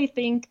really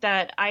think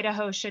that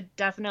Idaho should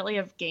definitely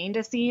have gained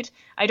a seat.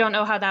 I don't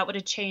know how that would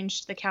have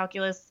changed the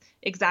calculus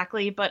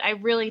exactly, but I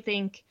really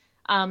think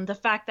The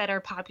fact that our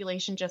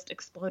population just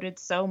exploded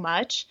so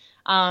much,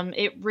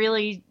 it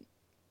really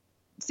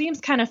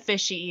seems kind of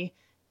fishy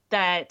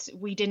that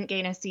we didn't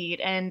gain a seat.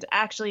 And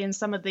actually, in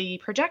some of the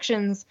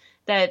projections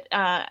that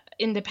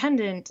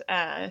independent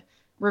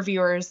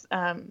reviewers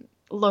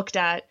looked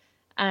at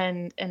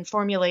and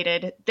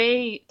formulated,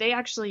 they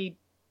actually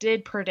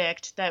did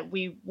predict that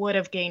we would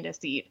have gained a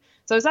seat.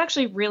 So it's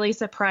actually really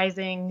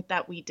surprising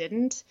that we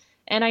didn't.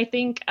 And I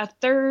think a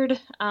third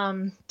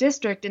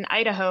district in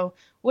Idaho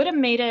would have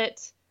made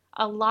it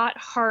a lot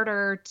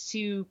harder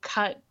to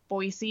cut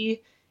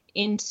Boise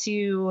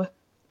into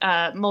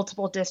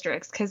multiple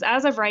districts. Because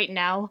as of right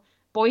now,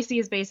 Boise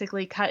is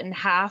basically cut in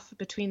half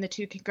between the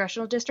two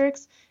congressional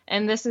districts.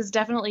 And this is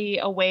definitely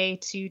a way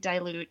to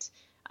dilute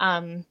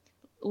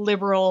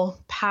liberal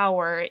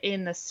power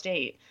in the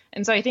state.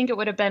 And so I think it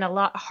would have been a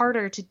lot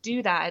harder to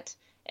do that.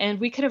 And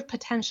we could have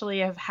potentially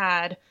have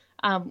had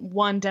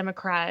one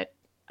Democratic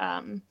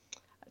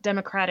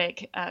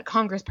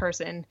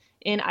congressperson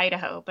in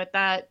Idaho, but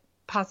that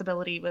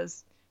possibility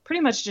was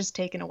pretty much just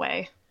taken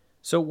away.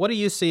 So what do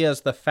you see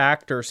as the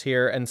factors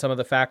here and some of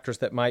the factors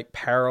that might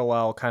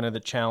parallel kind of the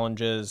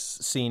challenges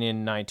seen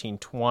in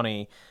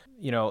 1920?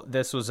 You know,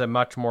 this was a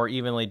much more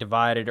evenly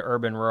divided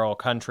urban-rural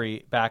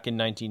country back in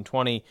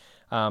 1920,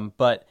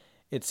 but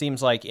it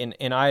seems like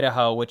in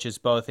Idaho, which is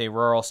both a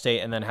rural state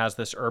and then has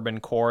this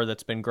urban core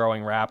that's been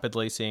growing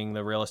rapidly, seeing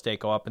the real estate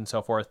go up and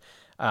so forth.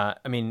 I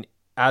mean,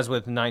 as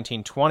with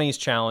 1920s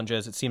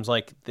challenges, it seems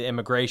like the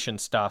immigration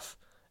stuff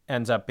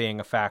ends up being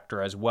a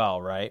factor as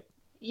well, right?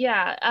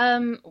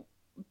 Yeah.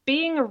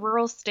 Being a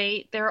rural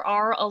state, there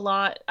are a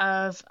lot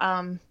of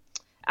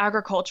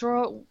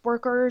agricultural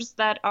workers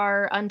that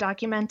are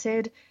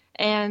undocumented.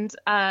 And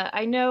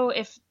I know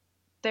if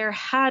there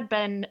had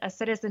been a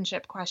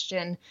citizenship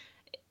question,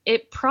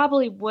 it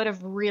probably would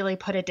have really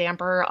put a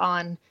damper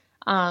on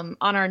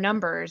our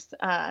numbers.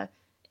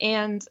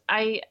 And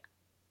I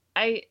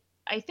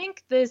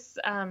think this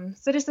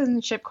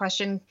citizenship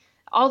question,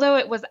 although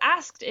it was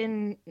asked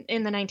in the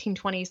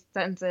 1920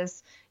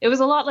 census, it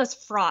was a lot less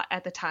fraught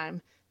at the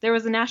time. There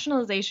was a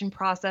nationalization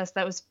process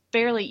that was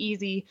fairly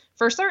easy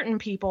for certain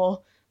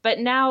people, but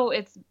now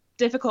it's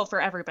difficult for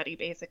everybody,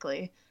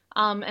 basically.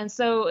 And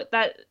so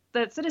that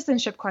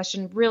citizenship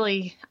question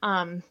really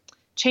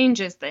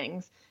changes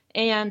things.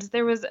 And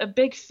there was a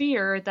big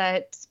fear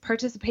that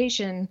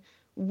participation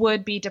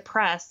would be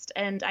depressed.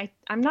 And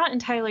I'm not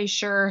entirely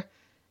sure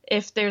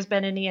if there's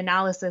been any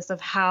analysis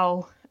of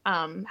how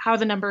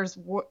the numbers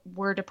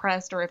were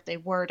depressed or if they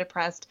were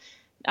depressed,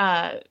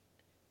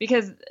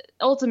 because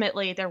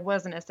ultimately there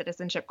wasn't a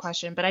citizenship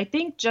question. But I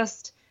think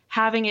just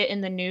having it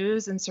in the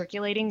news and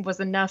circulating was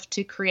enough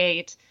to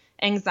create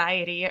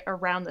anxiety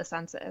around the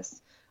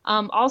census.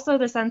 Also,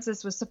 the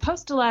census was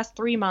supposed to last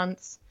 3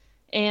 months,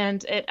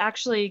 and it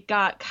actually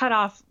got cut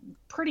off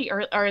pretty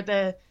early, or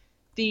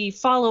the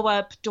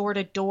follow-up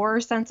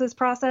door-to-door census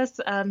process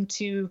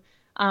to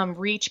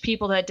reach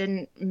people that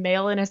didn't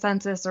mail in a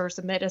census or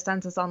submit a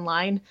census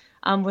online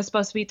was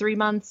supposed to be 3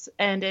 months,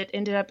 and it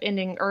ended up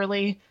ending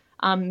early,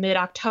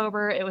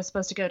 mid-October. It was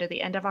supposed to go to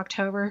the end of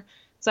October.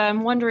 So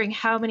I'm wondering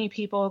how many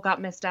people got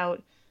missed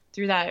out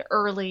through that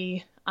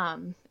early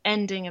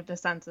ending of the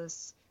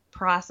census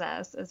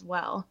process as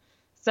well.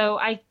 So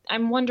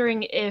I'm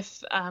wondering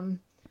if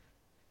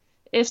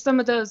some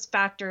of those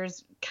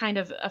factors kind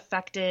of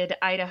affected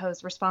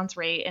Idaho's response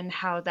rate and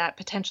how that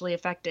potentially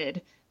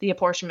affected the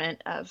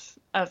apportionment of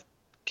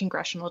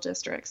congressional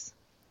districts.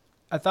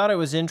 I thought it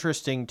was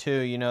interesting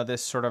too,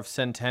 this sort of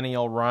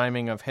centennial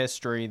rhyming of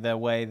history, the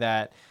way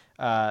that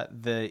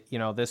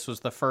this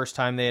was the first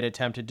time they had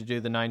attempted to do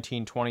the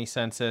 1920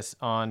 census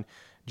on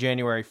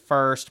January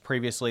 1st.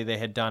 Previously, they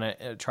had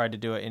tried to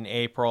do it in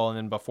April, and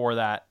then before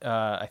that,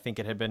 I think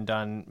it had been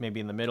done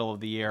maybe in the middle of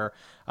the year.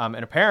 And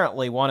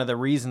apparently, one of the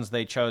reasons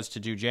they chose to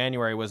do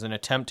January was an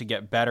attempt to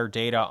get better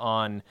data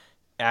on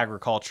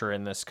agriculture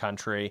in this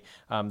country.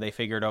 They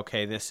figured,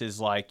 okay, this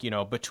is like,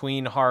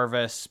 between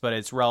harvests, but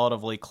it's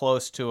relatively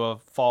close to a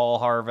fall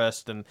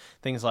harvest and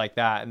things like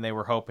that. And they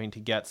were hoping to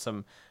get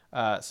some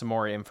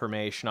more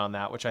information on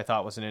that, which I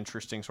thought was an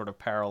interesting sort of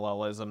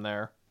parallelism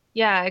there.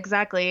 Yeah,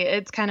 exactly.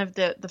 It's kind of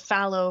the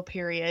fallow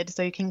period,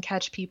 so you can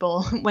catch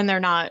people when they're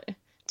not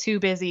too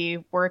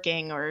busy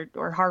working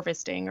or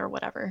harvesting or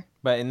whatever.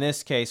 But in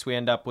this case, we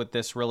end up with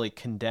this really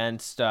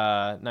condensed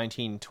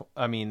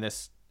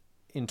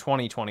in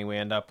 2020, we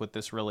end up with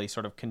this really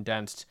sort of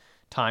condensed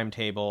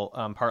timetable,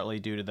 partly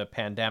due to the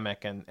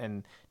pandemic,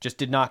 and just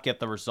did not get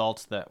the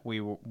results that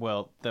we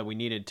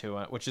needed to,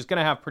 which is going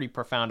to have pretty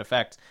profound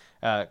effects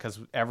because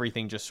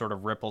everything just sort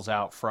of ripples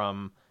out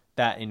from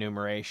that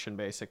enumeration,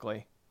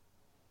 basically.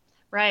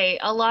 Right.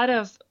 A lot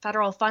of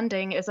federal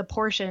funding is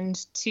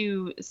apportioned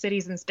to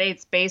cities and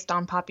states based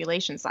on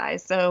population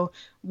size. So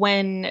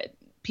when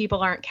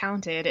people aren't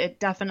counted, it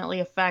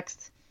definitely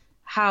affects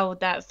how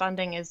that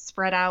funding is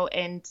spread out,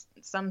 and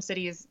some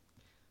cities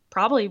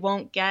probably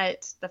won't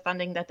get the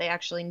funding that they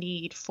actually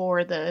need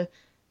for the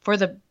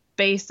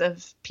base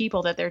of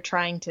people that they're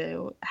trying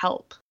to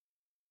help.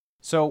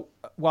 So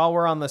while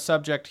we're on the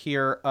subject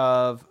here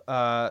of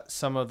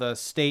some of the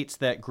states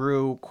that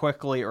grew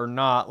quickly or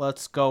not,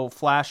 let's go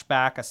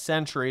flashback a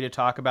century to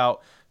talk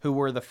about who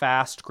were the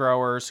fast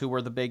growers, who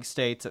were the big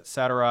states,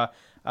 etc.,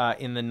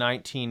 in the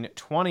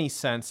 1920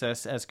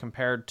 census as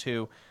compared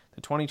to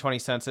the 2020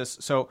 census.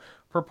 So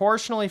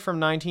proportionally from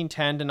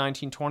 1910 to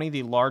 1920,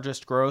 the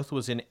largest growth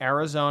was in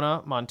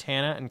Arizona,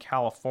 Montana, and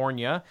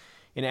California.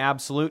 In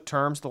absolute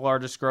terms, the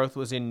largest growth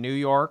was in New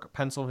York,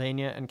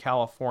 Pennsylvania, and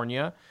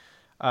California.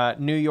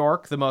 New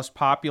York, the most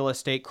populous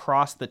state,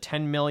 crossed the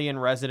 10 million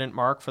resident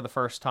mark for the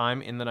first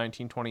time in the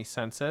 1920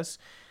 census.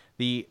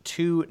 The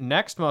two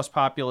next most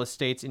populous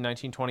states in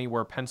 1920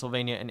 were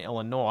Pennsylvania and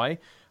Illinois.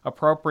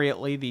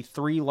 Appropriately, the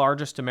three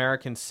largest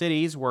American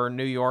cities were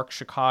New York,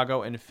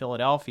 Chicago, and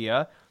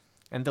Philadelphia.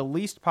 And the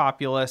least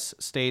populous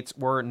states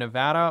were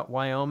Nevada,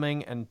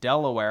 Wyoming, and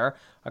Delaware,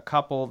 a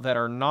couple that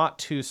are not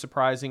too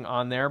surprising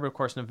on there. But of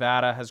course,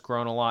 Nevada has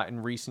grown a lot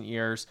in recent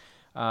years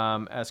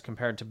as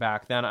compared to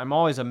back then. I'm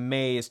always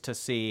amazed to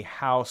see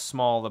how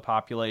small the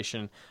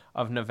population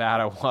of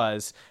Nevada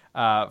was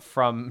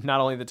from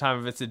not only the time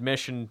of its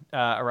admission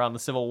around the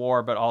Civil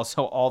War, but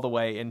also all the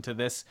way into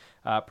this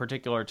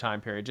particular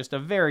time period. Just a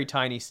very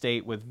tiny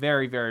state with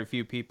very, very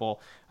few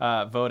people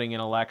voting in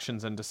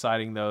elections and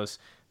deciding those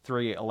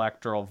 3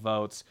 electoral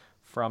votes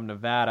from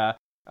Nevada.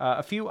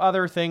 A few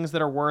other things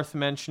that are worth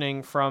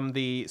mentioning from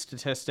the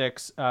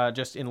statistics,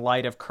 just in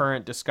light of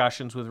current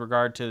discussions with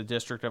regard to the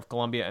District of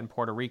Columbia and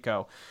Puerto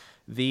Rico.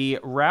 The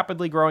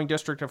rapidly growing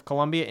District of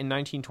Columbia in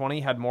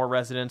 1920 had more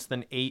residents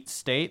than 8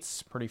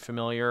 states, pretty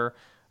familiar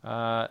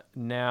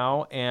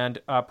now,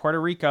 and Puerto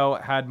Rico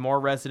had more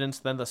residents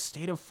than the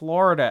state of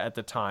Florida at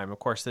the time. Of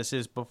course, this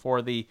is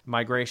before the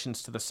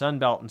migrations to the Sun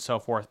Belt and so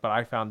forth, but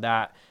I found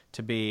that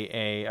to be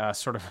a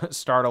sort of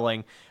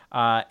startling.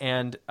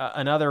 And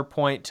another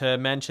point to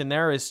mention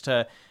there is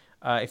to,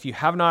 if you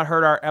have not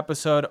heard our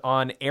episode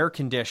on air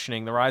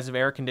conditioning, the rise of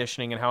air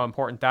conditioning and how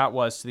important that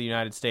was to the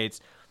United States,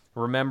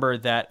 remember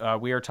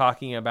that we are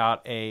talking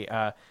about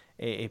a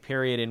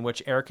period in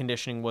which air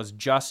conditioning was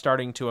just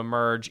starting to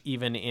emerge,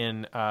 even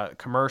in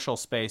commercial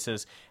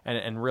spaces,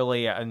 and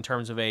really in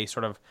terms of a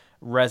sort of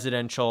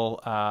residential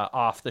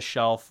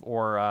off-the-shelf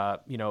or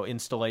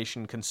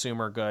installation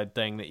consumer good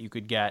thing that you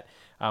could get.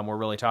 We're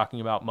really talking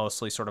about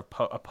mostly sort of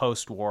a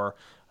post-war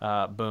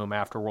boom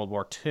after World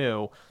War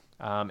II,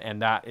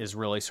 and that is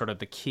really sort of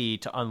the key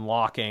to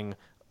unlocking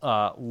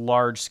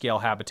large-scale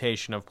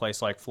habitation of a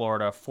place like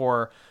Florida,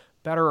 for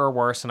better or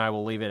worse, and I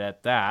will leave it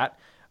at that.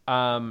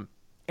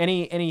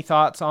 Any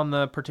thoughts on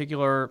the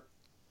particular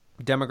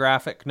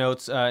demographic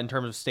notes in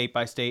terms of state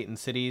by state and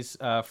cities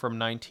from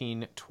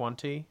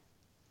 1920?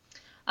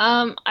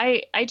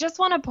 I just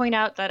want to point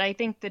out that I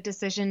think the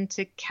decision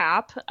to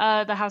cap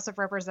the House of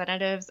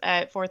Representatives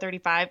at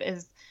 435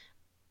 is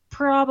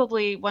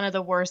probably one of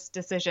the worst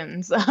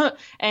decisions,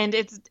 and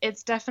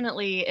it's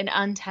definitely an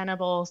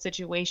untenable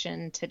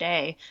situation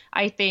today.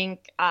 I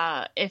think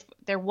if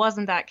there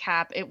wasn't that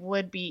cap, it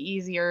would be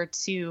easier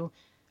to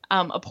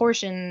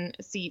apportion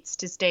seats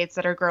to states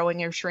that are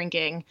growing or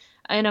shrinking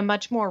in a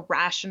much more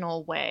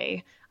rational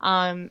way.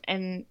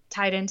 And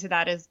tied into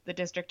that is the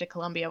District of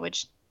Columbia,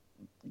 which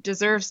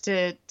deserves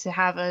to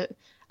have a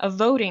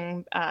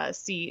voting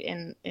seat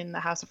in the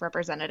House of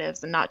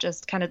Representatives, and not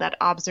just kind of that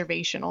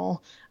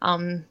observational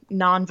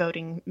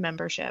non-voting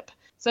membership.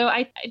 So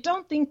I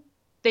don't think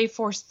they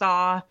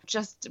foresaw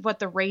just what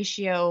the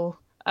ratio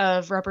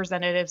of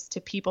representatives to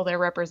people they're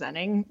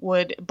representing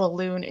would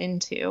balloon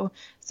into.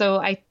 So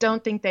I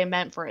don't think they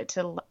meant for it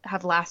to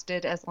have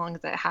lasted as long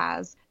as it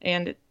has,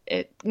 and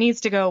it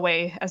needs to go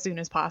away as soon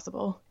as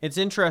possible. It's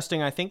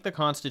interesting. I think the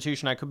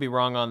Constitution, I could be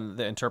wrong on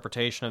the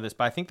interpretation of this,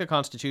 but I think the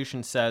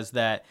Constitution says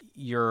that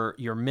your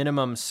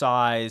minimum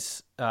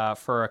size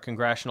for a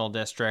congressional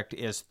district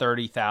is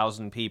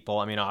 30,000 people.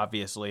 I mean,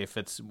 obviously, if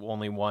it's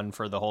only one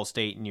for the whole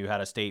state and you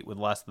had a state with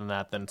less than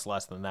that, then it's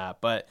less than that.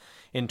 But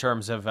in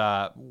terms of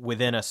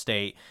within a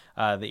state,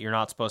 that you're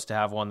not supposed to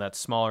have one that's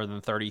smaller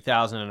than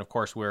 30,000. And of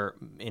course, we're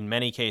in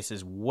many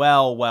cases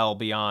well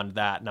beyond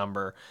that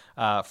number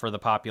for the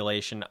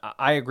population.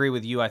 I agree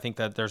with you. I think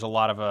that there's a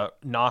lot of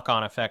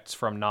knock-on effects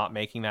from not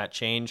making that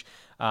change.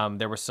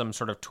 There was some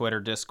sort of Twitter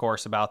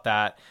discourse about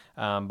that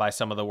by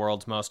some of the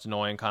world's most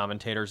annoying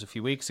commentators a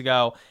few weeks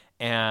ago,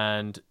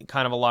 and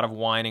kind of a lot of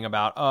whining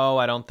about,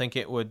 I don't think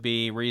it would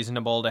be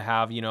reasonable to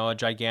have, a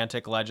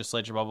gigantic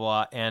legislature, blah,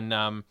 blah, blah. And,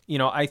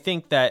 I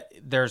think that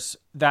there's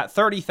that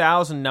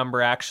 30,000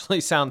 number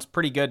actually sounds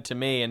pretty good to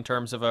me in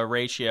terms of a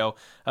ratio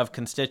of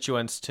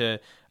constituents to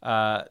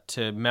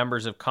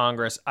members of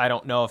Congress. I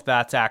don't know if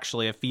that's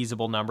actually a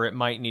feasible number. It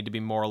might need to be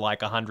more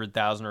like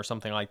 100,000 or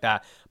something like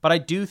that. But I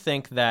do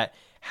think that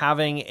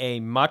having a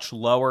much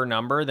lower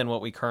number than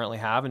what we currently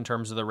have in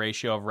terms of the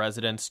ratio of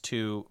residents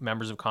to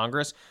members of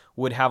Congress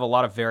would have a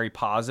lot of very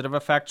positive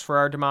effects for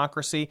our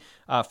democracy.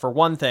 For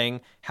one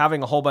thing,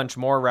 having a whole bunch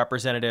more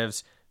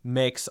representatives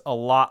makes a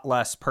lot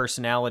less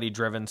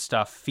personality-driven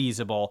stuff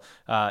feasible.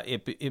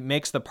 It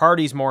makes the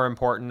parties more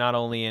important, not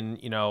only in,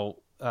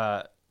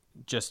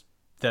 just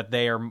that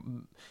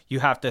you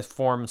have to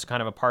form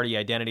kind of a party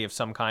identity of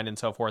some kind and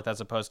so forth, as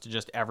opposed to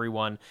just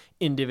everyone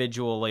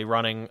individually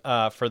running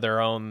for their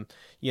own,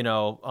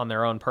 on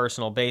their own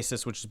personal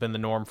basis, which has been the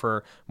norm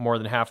for more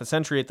than half a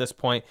century at this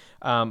point.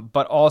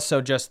 But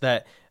also just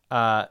that,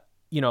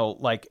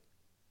 like,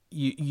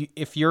 you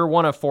if you're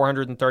one of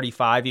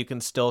 435, you can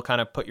still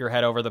kind of put your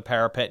head over the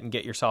parapet and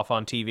get yourself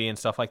on TV and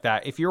stuff like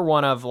that. If you're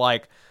one of,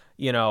 like,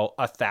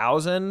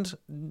 1,000,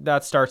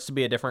 that starts to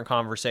be a different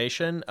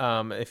conversation.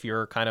 If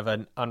you're kind of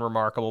an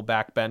unremarkable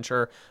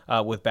backbencher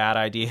with bad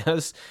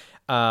ideas.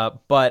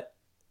 But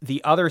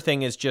the other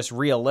thing is just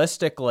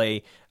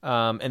realistically,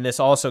 and this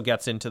also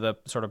gets into the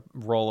sort of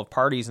role of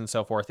parties and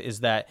so forth, is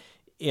that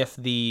if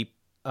TV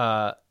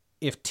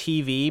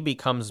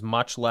becomes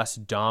much less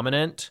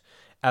dominant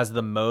as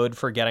the mode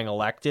for getting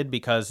elected,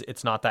 because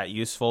it's not that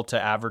useful to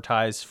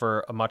advertise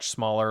for a much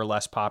smaller,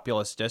 less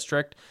populous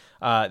district,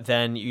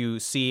 then you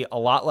see a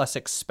lot less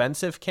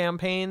expensive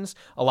campaigns,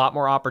 a lot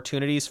more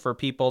opportunities for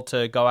people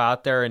to go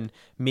out there and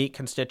meet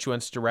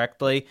constituents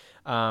directly.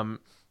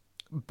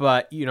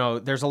 But,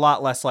 there's a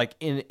lot less like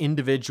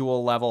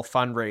individual level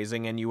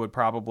fundraising, and you would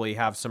probably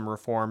have some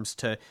reforms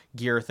to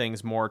gear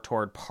things more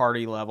toward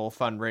party level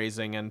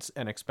fundraising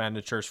and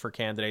expenditures for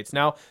candidates.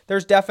 Now,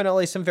 there's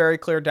definitely some very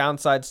clear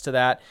downsides to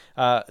that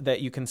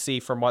that you can see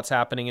from what's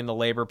happening in the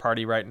Labour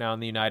Party right now in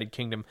the United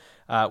Kingdom,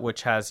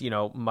 which has,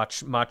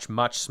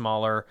 much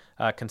smaller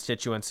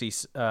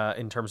constituencies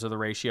in terms of the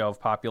ratio of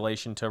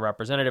population to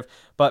representative.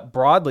 But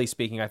broadly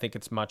speaking, I think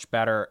it's much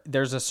better.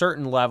 There's a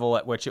certain level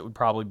at which it would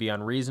probably be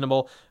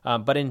unreasonable.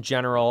 But in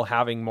general,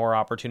 having more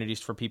opportunities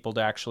for people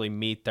to actually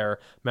meet their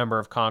member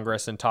of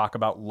Congress and talk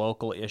about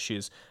local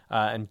issues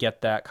and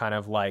get that kind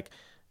of like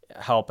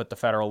help at the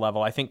federal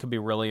level, I think could be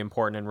really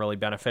important and really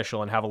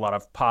beneficial and have a lot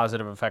of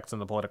positive effects on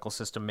the political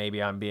system.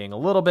 Maybe I'm being a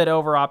little bit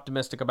over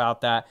optimistic about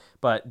that,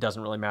 but it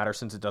doesn't really matter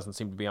since it doesn't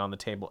seem to be on the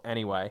table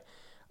anyway.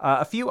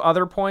 A few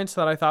other points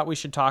that I thought we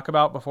should talk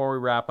about before we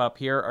wrap up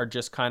here are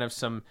just kind of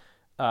some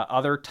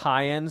other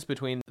tie-ins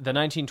between the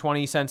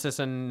 1920 census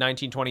and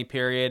 1920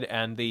 period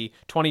and the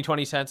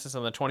 2020 census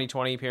and the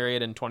 2020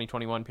 period and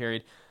 2021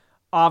 period.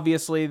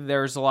 Obviously,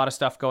 there's a lot of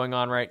stuff going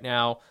on right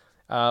now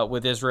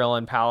with Israel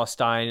and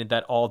Palestine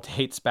that all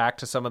dates back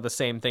to some of the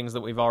same things that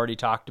we've already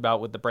talked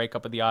about with the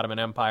breakup of the Ottoman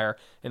Empire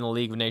and the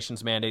League of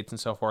Nations mandates and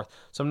so forth.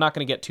 So I'm not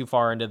going to get too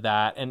far into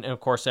that. And of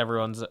course,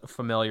 everyone's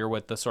familiar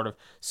with the sort of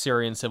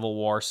Syrian civil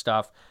war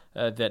stuff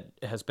that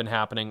has been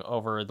happening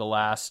over the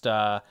last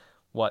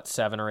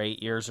 7 or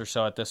 8 years or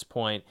so at this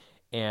point.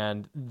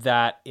 And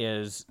that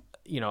is,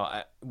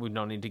 we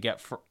don't need to get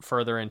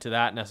further into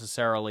that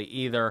necessarily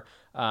either,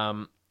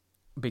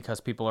 because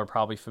people are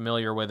probably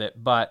familiar with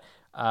it. But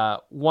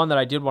one that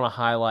I did want to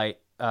highlight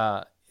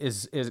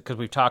is because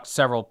we've talked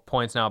several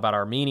points now about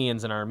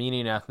Armenians and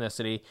Armenian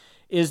ethnicity,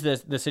 is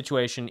the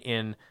situation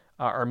in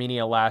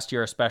Armenia last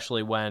year,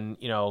 especially when,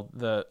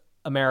 the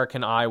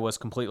American eye was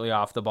completely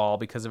off the ball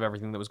because of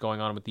everything that was going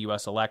on with the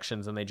U.S.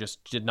 elections, and they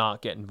just did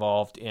not get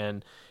involved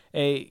in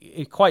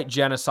a quite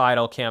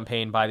genocidal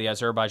campaign by the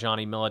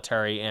Azerbaijani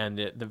military and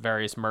the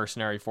various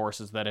mercenary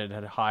forces that it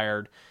had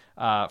hired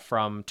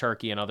from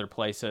Turkey and other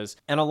places.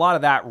 And a lot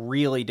of that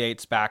really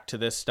dates back to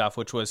this stuff,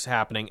 which was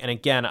happening. And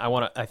again,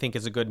 I think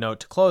is a good note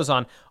to close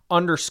on,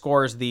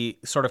 underscores the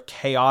sort of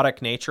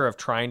chaotic nature of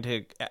trying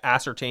to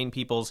ascertain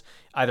people's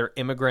either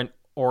immigrant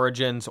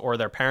origins or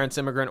their parents'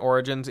 immigrant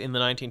origins in the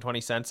 1920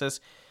 census.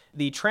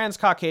 The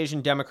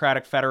Transcaucasian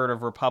Democratic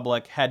Federative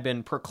Republic had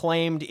been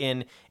proclaimed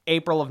in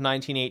April of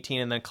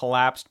 1918 and then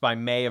collapsed by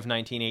May of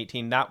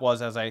 1918. That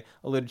was, as I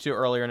alluded to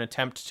earlier, an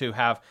attempt to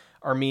have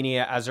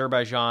Armenia,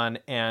 Azerbaijan,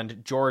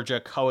 and Georgia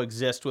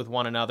coexist with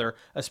one another,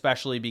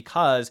 especially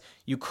because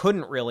you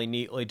couldn't really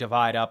neatly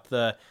divide up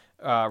the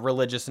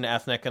religious and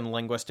ethnic and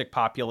linguistic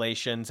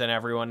populations, and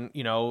everyone,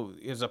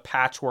 is a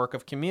patchwork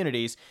of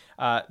communities.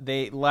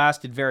 They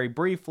lasted very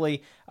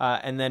briefly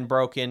and then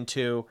broke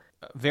into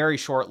very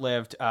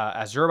short-lived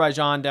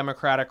Azerbaijan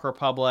Democratic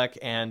Republic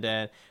and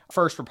a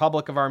First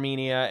Republic of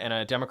Armenia and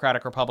a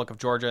Democratic Republic of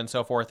Georgia and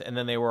so forth, and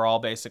then they were all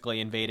basically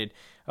invaded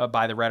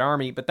by the Red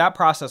Army. But that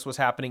process was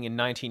happening in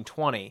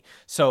 1920.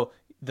 So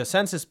the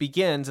census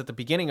begins at the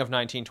beginning of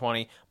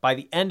 1920. By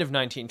the end of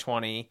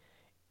 1920,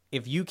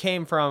 if you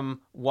came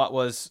from what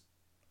was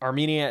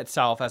Armenia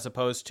itself as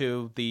opposed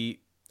to the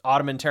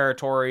Ottoman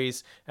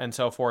territories and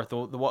so forth,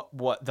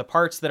 the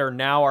parts that are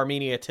now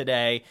Armenia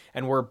today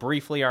and were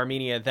briefly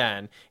Armenia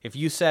then, if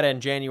you said on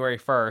January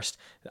 1st,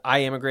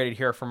 I immigrated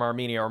here from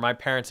Armenia or my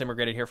parents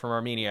immigrated here from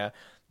Armenia,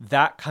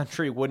 that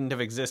country wouldn't have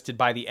existed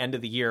by the end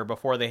of the year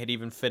before they had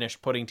even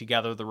finished putting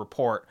together the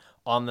report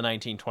on the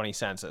 1920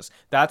 census.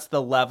 That's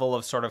the level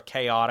of sort of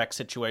chaotic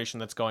situation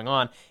that's going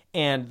on.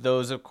 And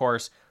those, of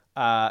course,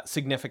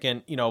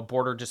 significant,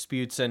 border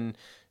disputes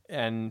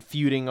and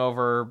feuding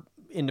over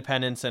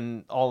independence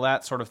and all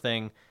that sort of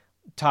thing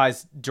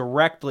ties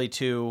directly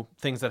to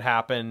things that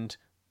happened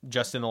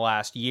just in the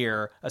last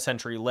year, a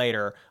century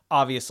later.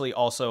 Obviously,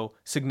 also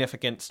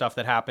significant stuff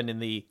that happened in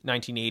the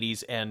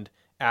 1980s and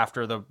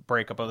after the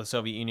breakup of the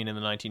Soviet Union in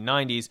the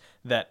 1990s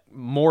that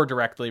more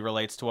directly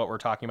relates to what we're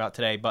talking about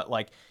today. But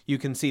like you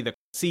can see the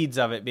seeds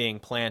of it being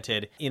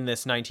planted in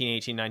this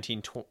 1918,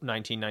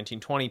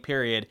 1920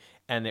 period,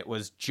 and it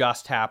was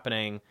just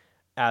happening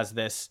as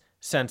this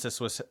census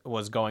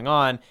was going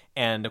on.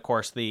 And of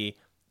course, the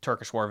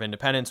Turkish War of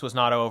Independence was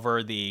not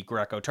over. The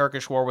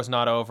Greco-Turkish War was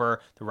not over.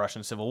 The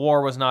Russian Civil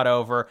War was not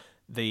over.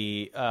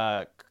 The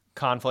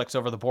conflicts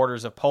over the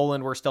borders of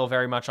Poland were still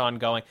very much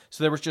ongoing.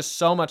 So there was just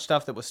so much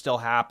stuff that was still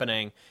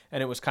happening,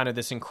 and it was kind of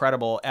this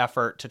incredible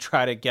effort to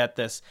try to get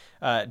this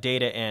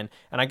data in.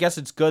 And I guess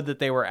it's good that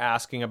they were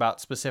asking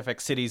about specific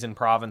cities and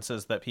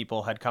provinces that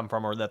people had come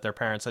from or that their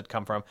parents had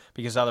come from,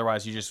 because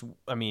otherwise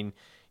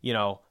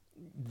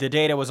the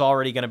data was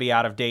already going to be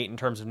out of date in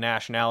terms of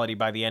nationality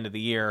by the end of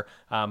the year,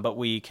 but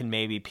we can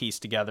maybe piece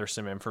together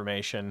some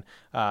information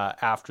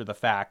after the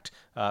fact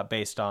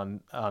based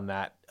on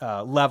that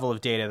level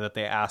of data that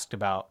they asked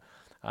about.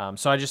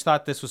 So I just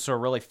thought this was sort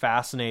of really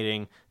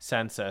fascinating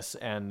census.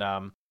 And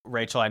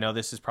Rachel, I know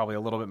this is probably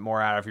a little bit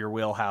more out of your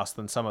wheelhouse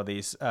than some of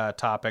these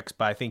topics,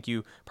 but I think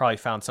you probably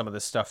found some of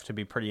this stuff to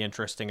be pretty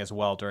interesting as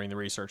well during the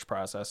research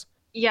process.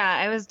 Yeah,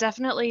 I was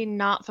definitely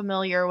not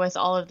familiar with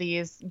all of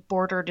these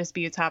border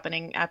disputes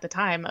happening at the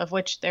time, of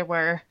which there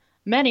were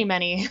many,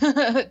 many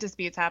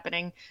disputes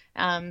happening.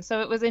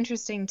 So it was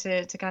interesting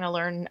to kind of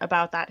learn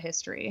about that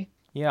history.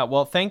 Yeah,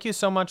 well, thank you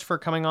so much for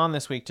coming on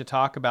this week to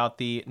talk about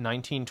the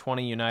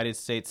 1920 United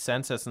States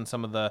Census and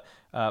some of the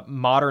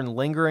modern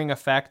lingering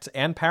effects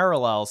and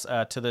parallels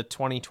to the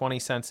 2020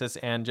 census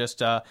and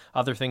just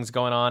other things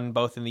going on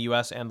both in the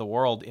U.S. and the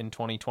world in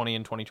 2020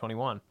 and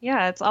 2021.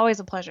 Yeah, it's always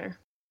a pleasure.